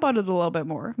just thought about it a little bit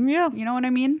more? Yeah. You know what I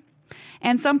mean?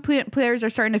 And some players are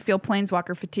starting to feel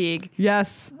planeswalker fatigue.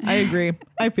 Yes, I agree.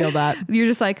 I feel that. You're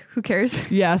just like, who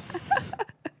cares? Yes.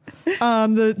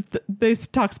 They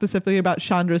talk specifically about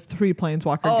Chandra's 3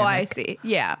 planeswalker Oh, gimmick. I see.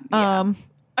 Yeah. yeah.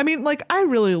 I mean, like, I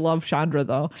really love Chandra,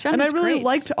 though. Chandra's and I really great.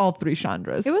 liked all 3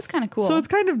 Chandras. It was kind of cool. So it's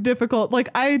kind of difficult. Like,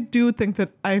 I do think that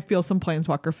I feel some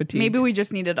planeswalker fatigue. Maybe we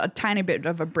just needed a tiny bit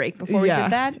of a break before we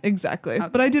did that. Exactly. Okay,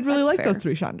 But I did really that's like fair. those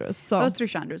 3 Chandras. So Those 3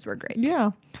 Chandras were great.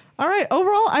 yeah. All right.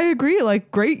 Overall, I agree.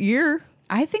 Like, great year.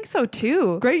 I think so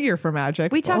too. Great year for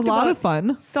Magic. We talked a lot about of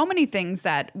fun. So many things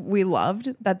that we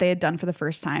loved that they had done for the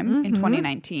first time Mm-hmm. in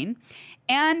 2019.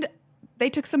 And they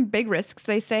took some big risks,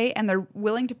 they say, and they're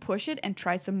willing to push it and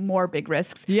try some more big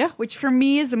risks. Yeah. Which for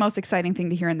me is the most exciting thing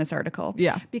to hear in this article.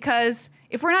 Yeah. Because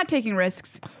if we're not taking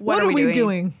risks, What are we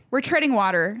doing? We're treading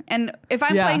water. And if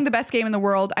I'm Yeah. playing the best game in the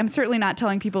world, I'm certainly not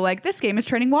telling people like, this game is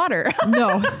treading water.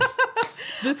 No.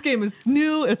 This game is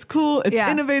new. It's cool. It's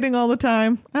Yeah. innovating all the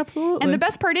time. Absolutely. And the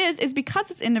best part is because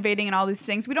it's innovating and all these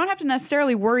things, we don't have to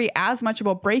necessarily worry as much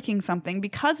about breaking something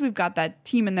because we've got that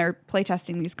team in there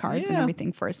playtesting these cards and Yeah.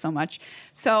 everything for us so much.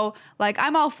 So, like,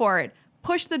 I'm all for it.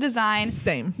 Push the design.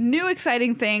 Same. New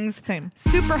exciting things. Same.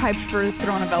 Super hyped for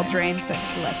Throne of Eldraine.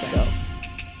 Let's go.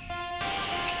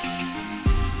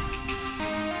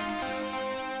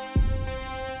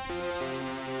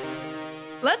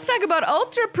 Let's talk about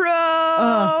Ultra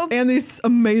Pro. And these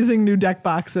amazing new deck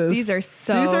boxes. These are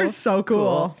so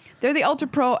cool. They're the Ultra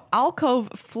Pro Alcove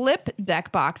Flip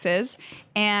deck boxes,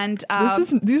 and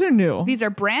These are new. these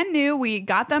are brand new. We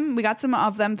got them. We got some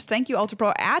of them. Thank you, Ultra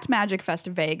Pro, at Magic Fest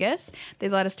Vegas. They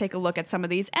let us take a look at some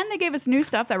of these, and they gave us new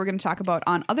stuff that we're going to talk about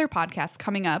on other podcasts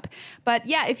coming up. But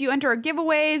yeah, if you enter our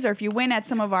giveaways or if you win at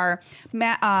some of our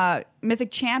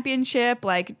Mythic Championship,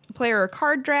 like player or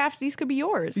card drafts, these could be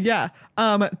yours. Yeah.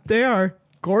 They are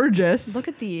gorgeous. Look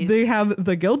at these. They have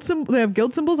the guild they have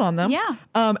guild symbols on them. Yeah.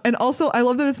 And also I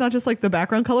love that it's not just like the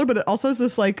background color, but it also has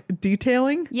this like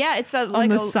detailing Yeah, it's on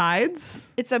the sides.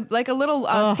 It's a little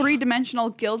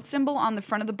 3-dimensional guild symbol on the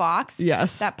front of the box.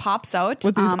 Yes. That pops out.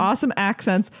 With these awesome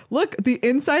accents. Look, the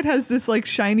inside has this like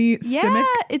shiny Simic.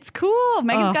 It's cool.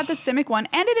 Megan's got the Simic one.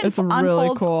 And it It's really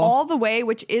unfolds cool. all the way,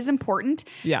 which is important.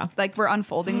 Yeah. Like we're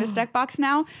unfolding this deck box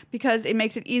now because it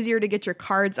makes it easier to get your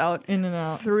cards out In and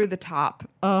out. through the top.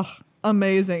 Ugh,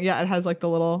 amazing. Yeah, it has like the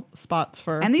little spots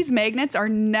for... And these magnets are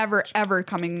never, ever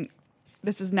coming...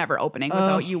 This is never opening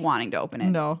without you wanting to open it.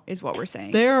 No. Is what we're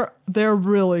saying. They're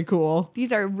really cool.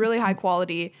 These are really high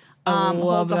quality. love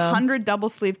Holds them. 100 double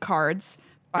sleeve cards,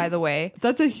 by the way.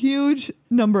 That's a huge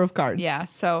number of cards. Yeah.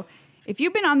 So if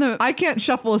you've been on the... I can't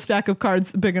shuffle a stack of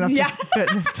cards big enough Yeah. to fit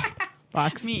in this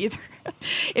box. Me either.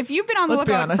 If you've been on the Let's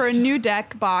be lookout for a honest. new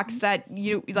deck box that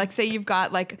you like, say you've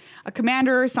got like a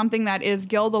commander or something that is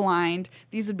guild aligned,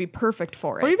 these would be perfect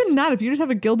for it. Or even not, if you just have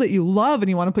a guild that you love and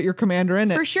you want to put your commander in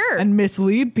it. For sure. And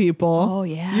mislead people. Oh,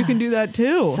 yeah. You can do that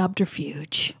too.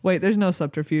 Subterfuge. Wait, there's no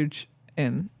subterfuge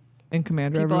in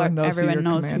Commander. Everyone knows who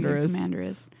your commander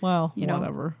is. Well, You know.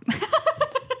 whatever.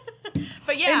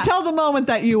 But yeah. Until the moment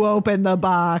that you open the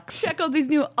box. Check out these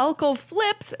new Ulco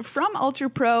flips from Ultra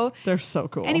Pro. They're so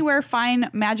cool. Anywhere fine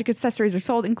Magic accessories are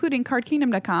sold, including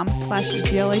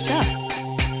cardkingdom.com/GLHF.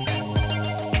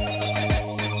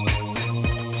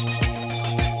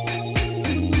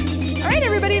 All right,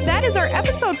 everybody, that is our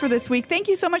episode for this week. Thank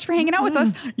you so much for hanging out with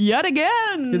us yet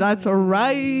again. That's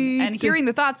right. And hearing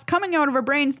the thoughts coming out of our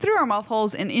brains through our mouth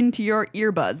holes and into your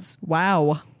earbuds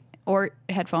Wow. or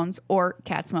headphones or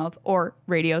cat's mouth or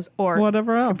radios or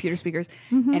Whatever else. computer speakers.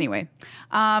 Anyway,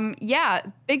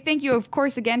 big thank you, of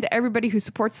course, again to everybody who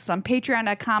supports us on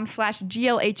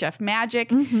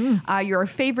patreon.com/GLHFmagic. You're our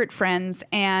favorite friends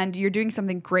and you're doing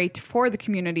something great for the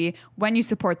community when you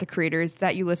support the creators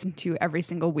that you listen to every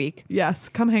single week. Yes,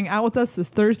 come hang out with us this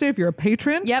Thursday if you're a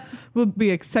patron. Yep. We'll be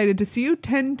excited to see you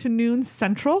 10 to noon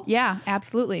Central. Yeah,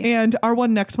 absolutely. And our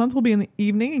one next month will be in the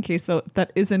evening in case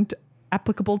that isn't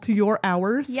applicable to your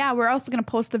hours. Yeah, we're also going to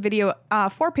post the video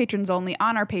for patrons only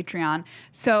on our Patreon,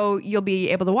 so you'll be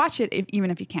able to watch it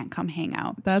even if you can't come hang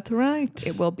out. That's right.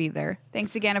 It will be there.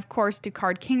 Thanks again, of course, to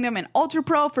Card Kingdom and Ultra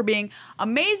Pro for being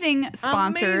amazing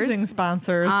sponsors. Amazing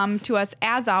sponsors. To us,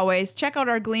 as always. Check out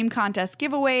our Gleam contest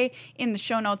giveaway in the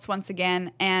show notes once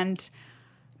again. And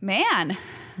man,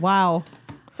 Wow.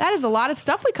 that is a lot of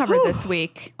stuff we covered this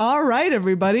week. All right,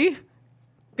 everybody.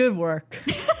 Good work.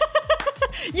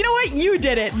 You know what? You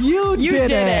did it. You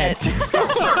did it.